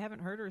podcast, but I haven't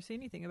heard or seen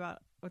anything about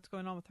what's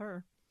going on with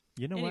her.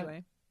 You know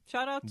Anyway,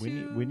 shout out what?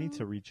 to... We need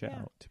to reach yeah.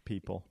 out to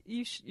people.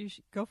 You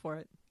should go for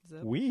it.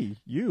 Zip.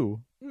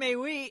 You. May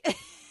we?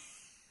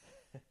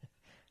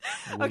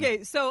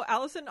 Okay, so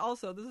Allison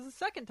also, this is the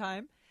second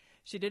time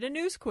she did a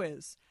news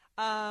quiz.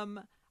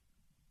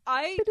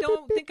 I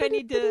don't think I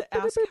need to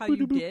ask how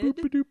you did.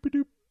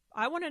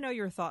 I want to know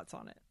your thoughts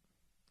on it,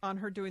 on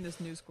her doing this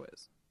news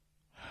quiz.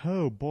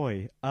 Oh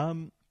boy.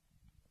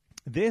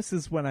 This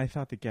is when I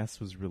thought the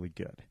guest was really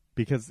good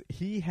because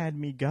he had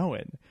me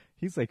going.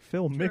 He's like,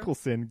 Phil True.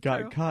 Mickelson got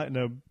True. caught in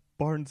a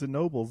Barnes and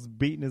Noble's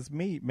beating his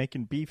meat,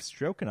 making beef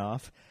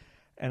stroganoff.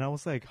 And I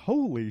was like,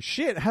 holy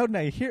shit, how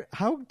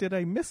did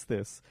I miss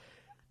this?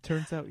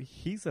 Turns out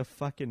he's a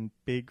fucking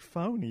big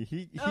phony.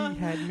 He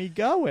had me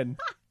going.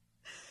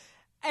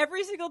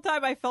 Every single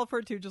time I fell for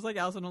it too, just like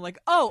Allison. I'm like,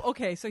 oh,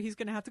 okay, so he's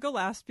gonna have to go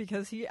last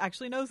because he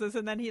actually knows this,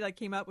 and then he like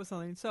came up with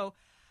something. So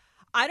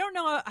I don't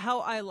know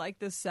how I like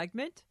this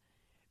segment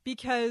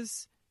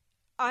because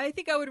I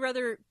think I would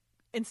rather,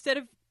 instead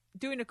of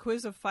doing a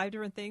quiz of 5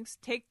 different things,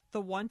 take the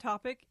one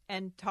topic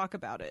and talk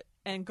about it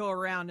and go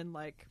around and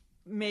like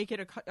make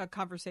it a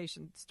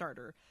conversation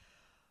starter.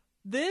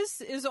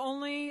 This is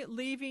only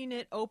leaving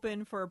it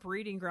open for a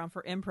breeding ground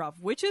for improv,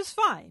 which is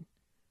fine.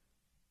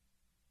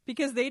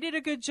 Because they did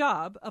a good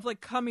job of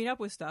like coming up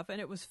with stuff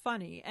and it was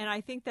funny. And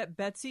I think that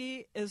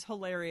Betsy is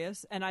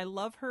hilarious and I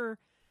love her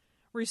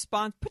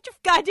response. Put your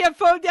goddamn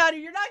phone down or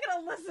you're not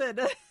going to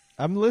listen.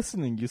 I'm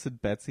listening. You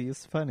said Betsy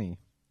is funny.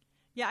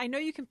 Yeah, I know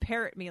you can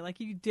parrot me like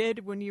you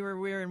did when we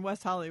were in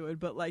West Hollywood,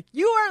 but like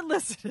you aren't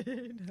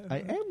listening. I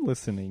am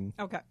listening.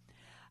 Okay.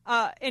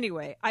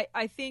 Anyway,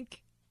 I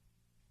think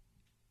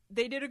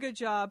they did a good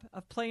job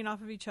of playing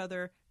off of each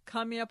other,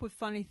 coming up with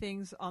funny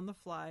things on the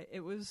fly. It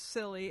was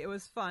silly. It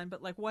was fun.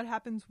 But like, what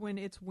happens when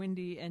it's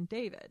Wendy and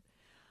David?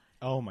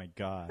 Oh my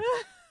God.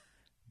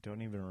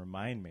 Don't even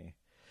remind me.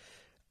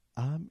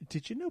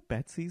 Did you know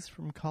Betsy's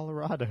from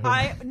Colorado?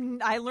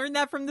 I learned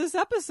that from this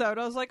episode.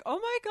 I was like, oh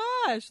my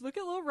gosh, look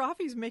at little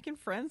Rafi's making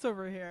friends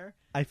over here.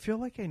 I feel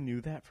like I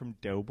knew that from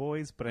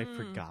Doughboys, but I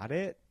forgot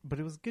it. But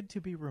it was good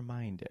to be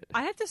reminded.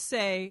 I have to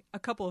say a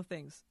couple of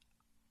things.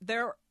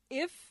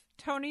 If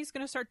Tony's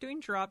going to start doing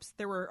drops,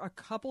 there were a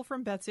couple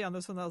from Betsy on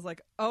this one that I was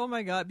like, oh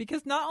my God,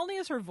 because not only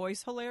is her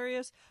voice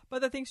hilarious,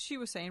 but the things she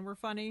was saying were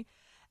funny.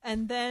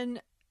 And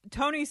then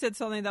Tony said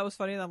something that was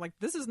funny, and I'm like,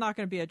 this is not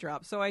going to be a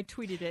drop. So I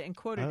tweeted it and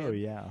quoted him. Oh,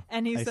 yeah.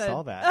 And he I said,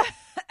 saw that.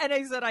 and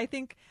I said, I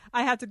think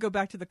I have to go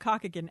back to the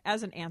cock again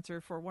as an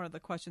answer for one of the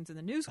questions in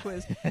the news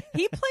quiz.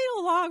 He played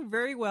along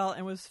very well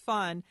and was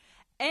fun.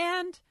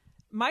 And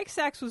Mike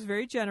Sachs was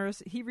very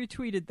generous. He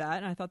retweeted that,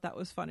 and I thought that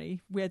was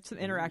funny. We had some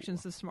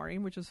interactions this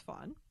morning, which was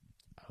fun.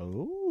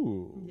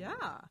 Oh.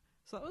 Yeah.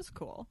 So that was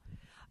cool.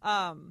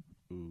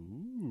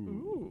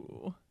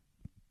 Ooh.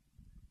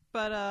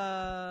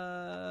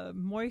 But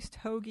moist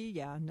hoagie,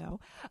 yeah, no.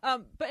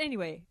 But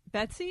anyway,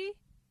 Betsy,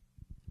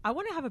 I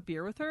want to have a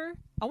beer with her.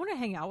 I want to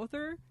hang out with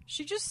her.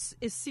 She just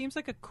seems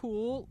like a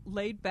cool,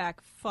 laid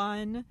back,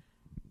 fun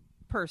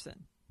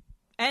person,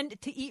 and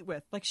to eat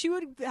with. Like she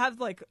would have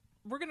like,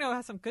 we're gonna go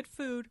have some good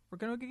food. We're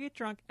gonna go get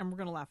drunk, and we're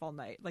gonna laugh all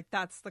night. Like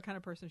that's the kind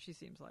of person she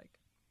seems like.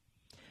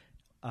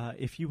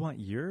 If you want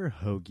your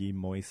hoagie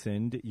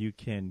moistened, you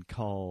can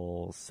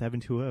call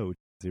 720-0.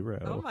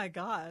 Oh my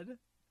God.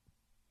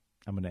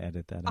 I'm going to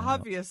edit that out.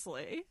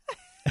 Obviously.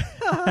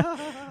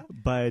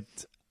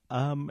 But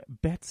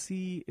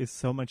Betsy is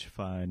so much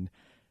fun.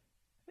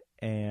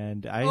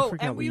 And I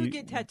forgot and we would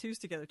get tattoos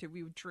together too.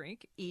 We would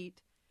drink,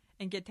 eat,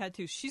 and get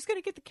tattoos. She's going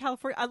to get the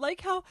California. I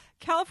like how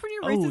California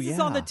raisins is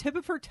on the tip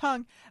of her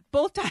tongue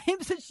both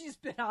times that she's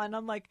been on.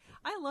 I'm like,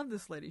 I love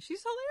this lady.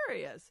 She's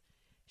hilarious.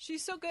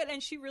 She's so good,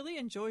 and she really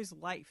enjoys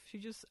life.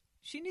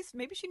 She needs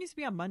to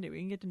be on Monday. We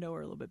can get to know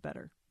her a little bit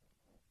better.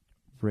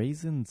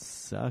 Raisins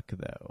suck,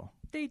 though.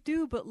 They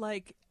do, but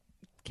like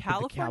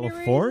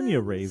California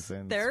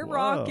raisins, they're whoa.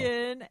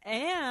 rocking,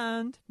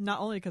 and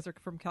not only because they're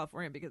from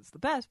California because it's the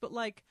best, but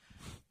like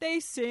they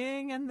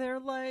sing and they're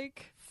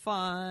like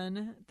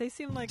fun. They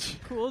seem like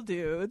cool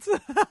dudes.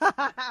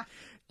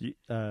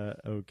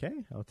 Okay,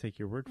 I'll take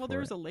your word for it. Well,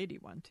 there's a lady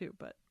one too,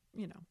 but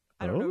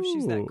I don't know if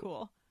she's that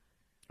cool.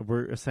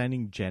 We're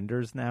assigning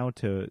genders now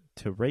to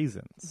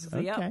raisins.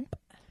 Yep. Okay.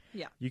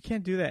 Yeah. You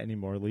can't do that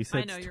anymore, Lisa.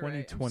 I know, It's you're right.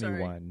 I'm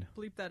 2021.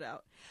 sorry. Bleep that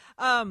out.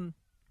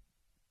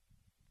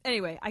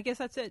 Anyway, I guess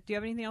that's it. Do you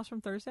have anything else from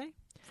Thursday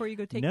before you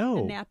go take a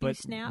nappy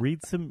snap?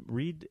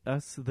 Read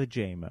us the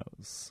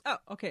JMOs. Oh,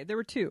 okay. There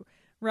were two.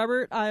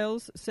 Robert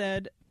Isles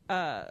said,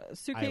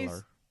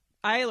 suitcase.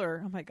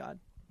 Eiler. Oh my God.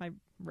 My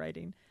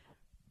writing.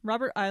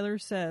 Robert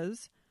Eiler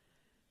says,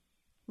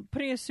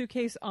 putting a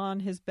suitcase on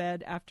his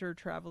bed after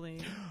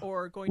traveling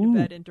or going to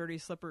bed in dirty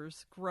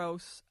slippers.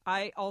 Gross.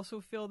 I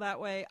also feel that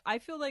way. I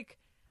feel like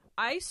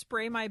I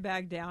spray my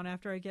bag down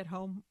after I get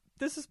home.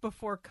 This is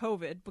before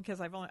COVID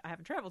because I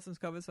haven't traveled since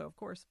COVID, so of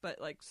course.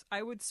 But like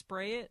I would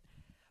spray it,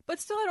 but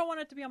still I don't want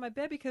it to be on my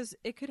bed because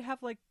it could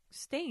have like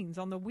stains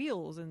on the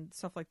wheels and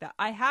stuff like that.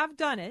 I have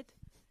done it,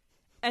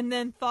 and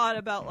then thought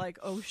about like,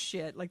 oh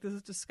shit, like this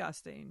is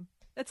disgusting.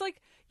 It's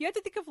like you have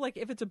to think of like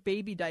if it's a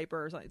baby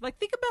diaper or something. Like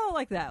think about it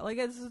like that. Like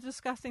it's a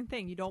disgusting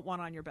thing you don't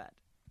want on your bed.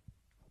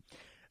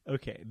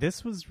 Okay,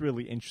 this was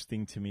really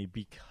interesting to me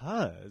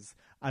because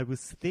I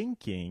was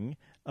thinking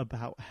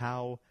about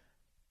how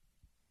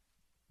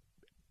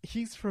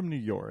he's from New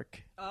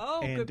York.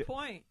 Oh, and good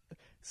point.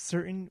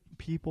 Certain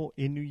people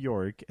in New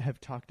York have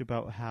talked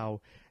about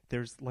how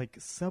there's like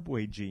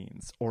subway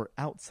jeans or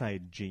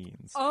outside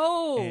jeans.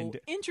 Oh, and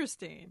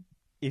interesting.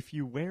 if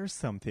you wear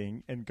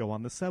something and go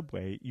on the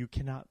subway, you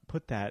cannot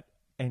put that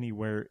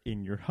anywhere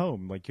in your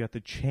home. Like you have to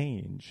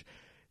change.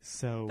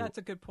 So That's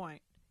a good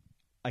point.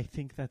 I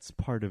think that's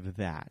part of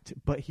that.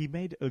 But he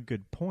made a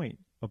good point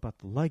about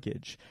the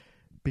luggage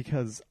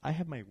because I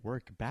have my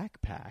work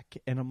backpack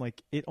and I'm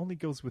like, it only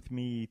goes with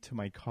me to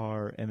my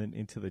car and then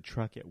into the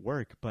truck at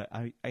work. But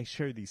I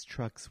share these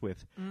trucks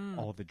with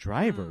all the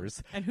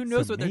drivers. And who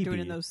knows So what they're doing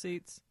in maybe- those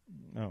seats?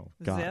 Oh,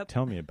 God, Zip.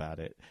 tell me about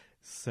it.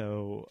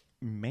 So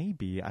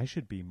maybe I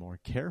should be more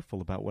careful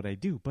about what I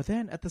do. But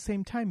then at the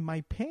same time,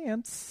 my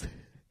pants,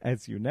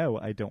 as you know,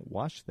 I don't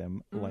wash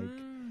them like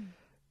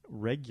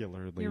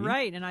regularly. You're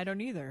right, and I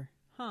don't either.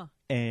 Huh.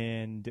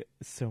 And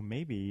so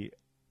maybe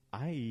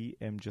I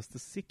am just a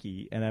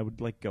sickie and I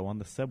would like go on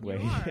the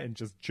subway You are. and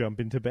just jump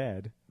into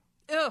bed.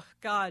 Ugh,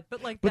 God.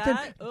 But like But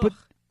that, then,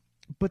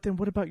 but then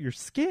what about your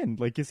skin?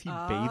 Like, is he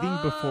bathing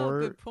before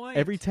good point.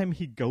 every time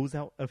he goes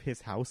out of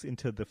his house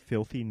into the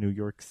filthy New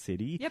York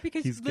City? yeah,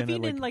 because he's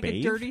living gonna, in like a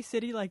bathe? dirty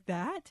city like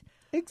that?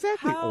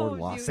 Exactly. How Or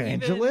do Los you even-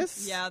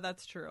 Angeles. Yeah,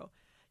 that's true.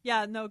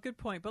 Yeah, no, good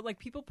point. But like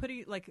people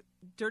putting like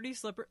dirty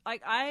slipper,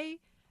 like I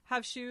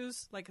have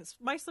shoes, like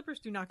my slippers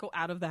do not go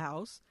out of the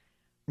house.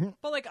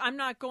 But like I'm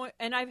not going,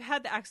 and I've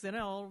had the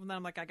accidental, and then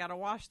I'm like I gotta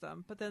wash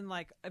them. But then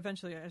like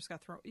eventually I just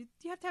got thrown. You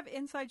have to have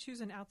inside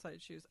shoes and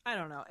outside shoes. I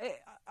don't know.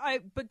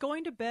 But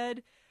going to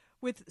bed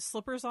with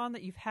slippers on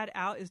that you've had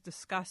out is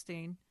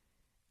disgusting.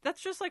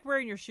 That's just like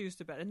wearing your shoes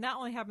to bed, and that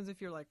only happens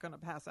if you're like going to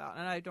pass out.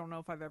 And I don't know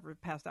if I've ever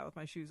passed out with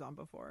my shoes on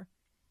before.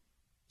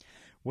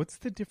 What's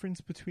the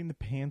difference between the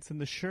pants and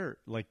the shirt?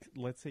 Like,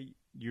 let's say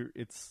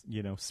it's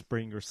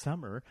spring or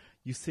summer.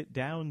 You sit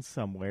down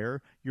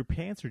somewhere. Your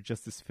pants are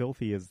just as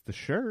filthy as the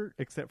shirt,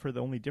 except for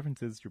the only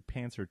difference is your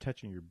pants are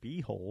touching your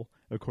beehole,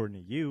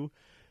 according to you.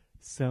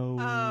 So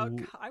I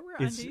wear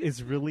undies.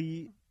 is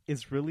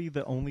really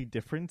the only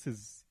difference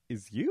is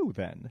you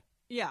then?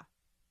 Yeah.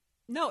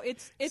 No,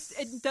 it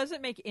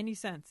doesn't make any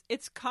sense.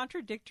 It's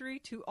contradictory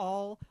to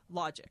all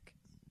logic.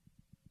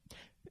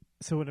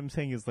 So what I'm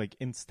saying is, like,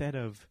 instead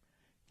of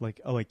like,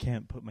 oh, I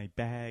can't put my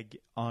bag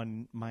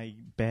on my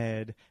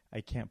bed, I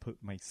can't put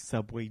my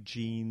Subway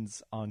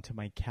jeans onto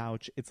my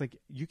couch. It's like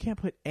you can't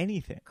put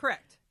anything.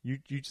 Correct. You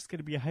just got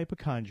to be a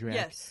hypochondriac.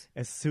 Yes.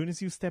 As soon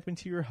as you step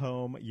into your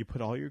home, you put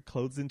all your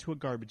clothes into a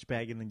garbage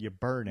bag and then you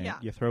burn it. Yeah.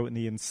 You throw it in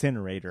the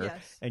incinerator.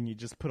 Yes. And you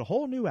just put a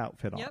whole new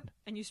outfit Yep. on.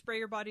 And you spray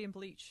your body in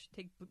bleach.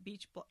 Take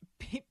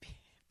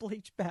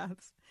bleach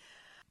baths.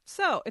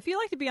 So, if you'd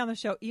like to be on the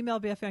show, email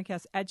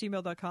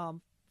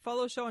bffancast@gmail.com.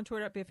 Follow the show on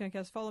Twitter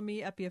 @bffancast. Follow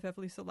me @BFF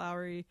Lisa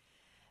Lowry.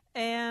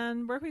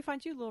 And where can we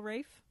find you, Lil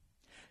Rafe?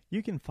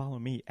 You can follow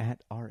me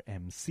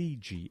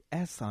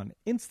 @RMCGS on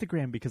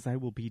Instagram because I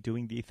will be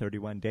doing the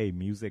 31-day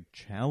music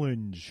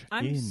challenge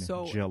I'm in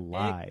so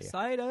July.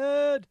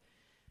 excited.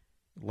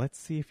 Let's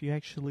see if you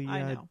actually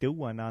I know. do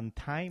one on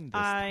time this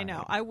time. I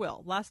know. I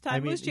will. Last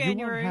time was you won't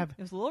January. have- It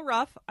was a little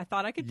rough. I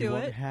thought I could You do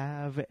won't it.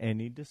 have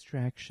any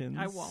distractions.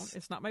 I won't.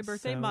 It's not my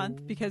birthday So-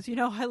 month because,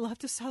 I love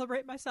to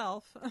celebrate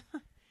myself.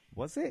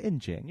 Was it in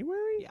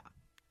January? Yeah.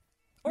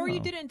 Or you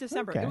Oh, did it in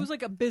December. okay. It was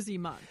like a busy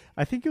month.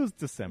 I think it was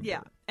December.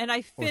 Yeah, and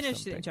I finished it in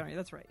something. January.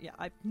 That's right. Yeah,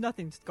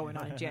 nothing's going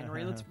on in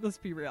January. Let's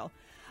be real.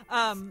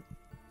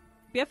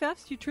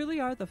 BFFs, you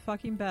truly are the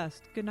fucking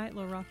best. Good night,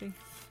 Lil Rafi.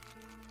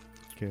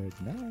 Good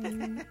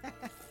night.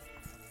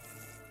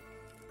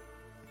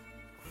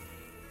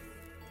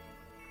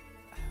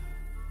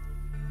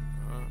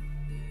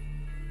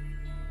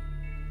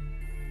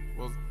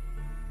 Was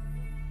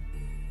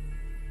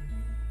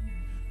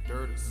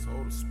dirty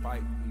soda,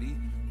 Spike Lee,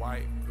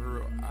 white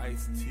girl,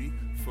 iced tea,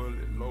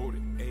 fully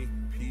loaded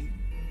AP.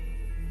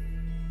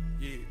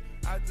 Yeah,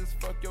 I just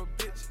fuck your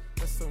bitch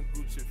and some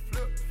Gucci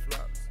flip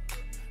flops.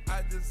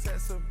 I just had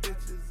some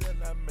bitches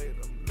and I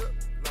made them lip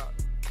lock.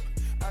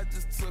 I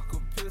just took a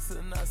piss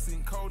and I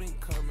seen codeine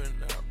coming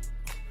out.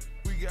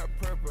 We got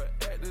purple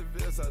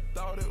activists, I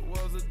thought it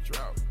was a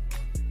drought.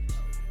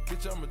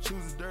 Bitch, I'ma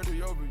choose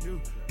dirty over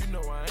you. You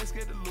know I ain't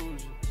scared to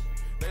lose you.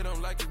 They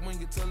don't like it when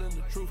you're telling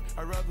the truth.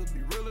 I'd rather be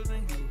realer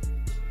than you.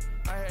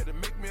 I had to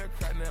make me a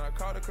crack, now I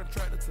called a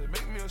contractor to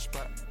make me a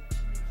spot.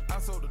 I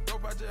sold the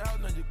dope out your house,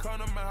 now you come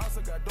to my house,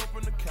 I got dope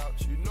on the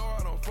couch. You know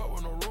I don't fuck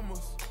with no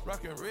rumors.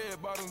 Rockin'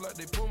 red bottoms like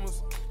they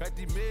Pumas. Got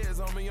these meds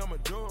on me, I'ma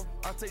do 'em.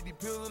 I take these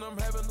pills and I'm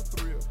having a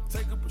thrill.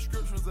 Taking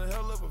prescriptions, a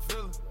hell of a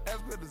feeling. As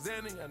good as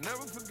any, I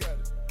never forgot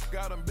it.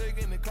 Got them big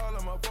and they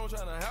calling my phone,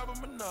 tryna have a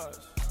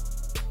menage.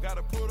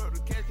 Gotta pull up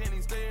the cash, can't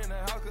even stay in the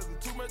house cause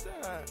it's too much to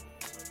hide.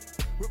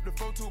 Whip the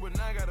 4-2, but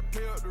now I gotta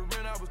pay up the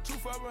rent, I was too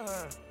far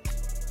behind.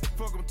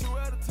 Fuck 'em 2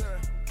 at a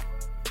time.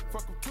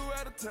 Fuck 'em 2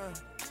 at a time.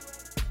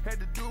 Had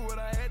to do what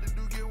I had to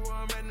do, get where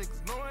I'm at,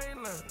 niggas know I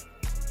ain't lying.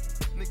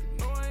 Niggas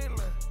know I ain't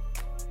lying.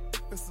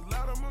 It's a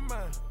lot on my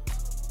mind.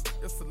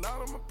 It's a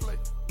lot on my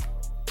plate.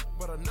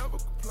 But I never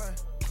complain.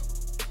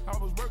 I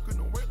was working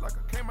the weight like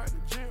I came out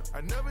the gym.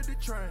 I never did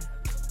train.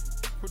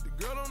 Put the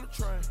girl on the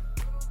train.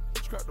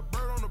 Scrapped the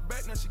bird on the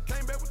back, now she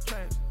came back with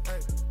change. Hey,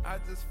 I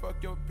just fuck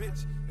your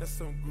bitch and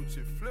some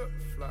Gucci flip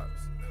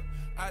flops.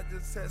 I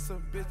just had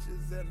some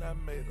bitches and I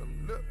made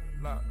them lip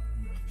lock.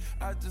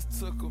 I just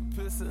took a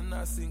piss and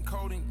I seen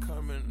codeine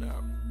coming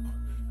out.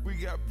 We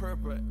got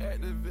purple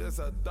activists,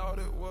 I thought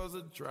it was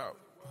a drought.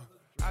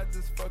 I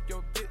just fuck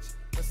your bitch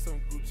and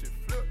some Gucci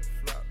flip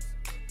flops.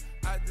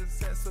 I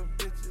just had some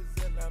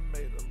bitches and I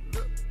made them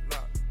lip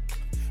lock.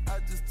 I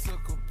just took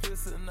a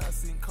piss and I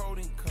seen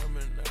codeine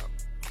coming out.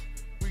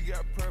 We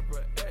got purple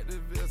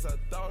activists, I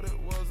thought it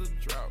was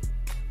a drought.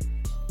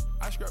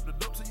 I scrapped the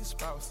dope to your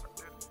spouse.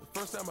 The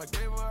first time I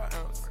gave her an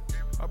ounce.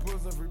 I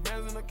put some free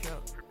bands in the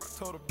account.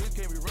 Told a bitch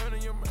can't be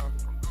running your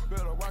mouth.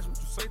 Better watch what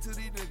you say to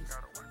these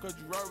niggas, cause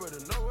you already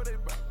know what they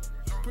bout.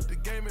 Put the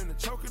game in the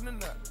choke in the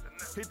knot.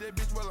 Hit that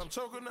bitch while I'm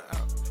choking her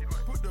out.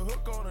 Put the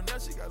hook on her, now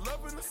she got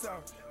love in the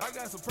south. I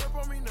got some perp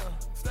on me now.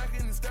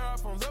 Stacking these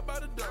styrofoams up by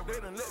the door. They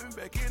done let me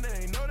back in, they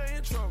ain't know they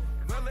in trouble.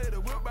 I lay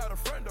the whip by the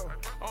front door.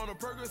 On the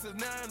progress is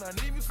now and I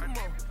need me some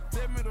more.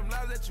 Tell me them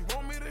lies that you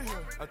want me to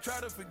hear. I try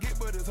to forget,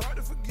 but it's hard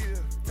to forgive.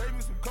 Take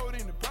me some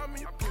codeine and pop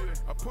me a pill.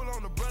 I pull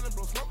on the blunt and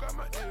blow smoke out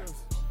my ears.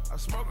 I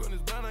smoke on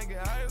this blunt and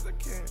get high as I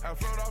can. I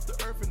float off the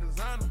earth in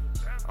designer.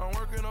 I'm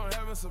working on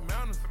having some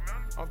mountains.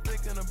 I'm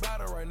thinking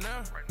about it right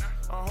now.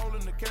 I'm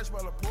holding the cash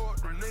while I pour up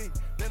the lean.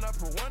 Then I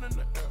put one in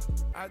the air.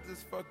 I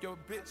just fuck your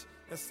bitch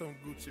and some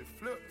Gucci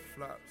flip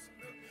flops.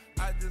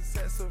 I just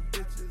had some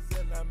bitches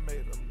and I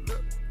made them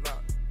lip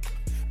lock.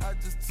 I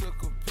just took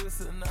a piss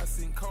and I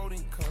seen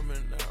codeine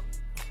coming out.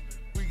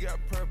 We got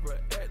purple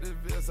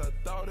activists, I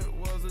thought it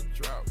was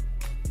a drought.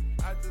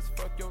 I just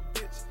fuck your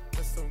bitch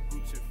and some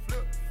Gucci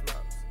flip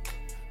flops.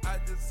 I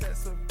just had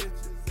some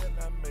bitches and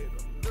I made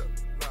them lip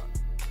lock.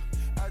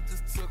 I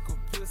just took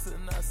a piss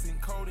and I seen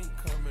codeine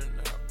coming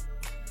out.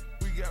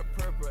 We got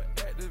purple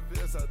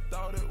activists, I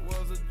thought it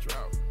was a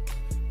drought.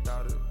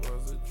 Thought it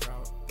was a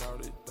drought,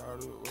 thought it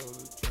was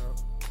a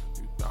drought.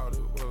 You thought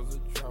it was a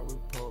drought, we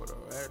pulled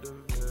up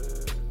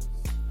activists.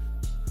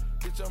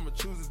 Bitch, I'ma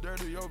choose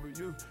dirty over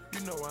you. You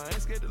know I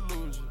ain't scared to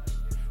lose you.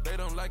 They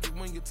don't like it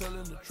when you're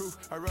telling the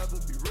truth. I'd rather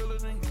be realer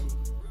than you.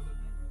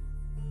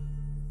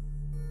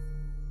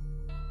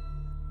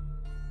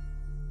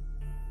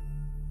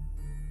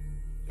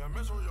 Y'all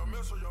miss her, y'all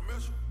miss her, y'all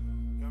miss her.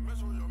 Y'all miss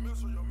her, y'all miss her.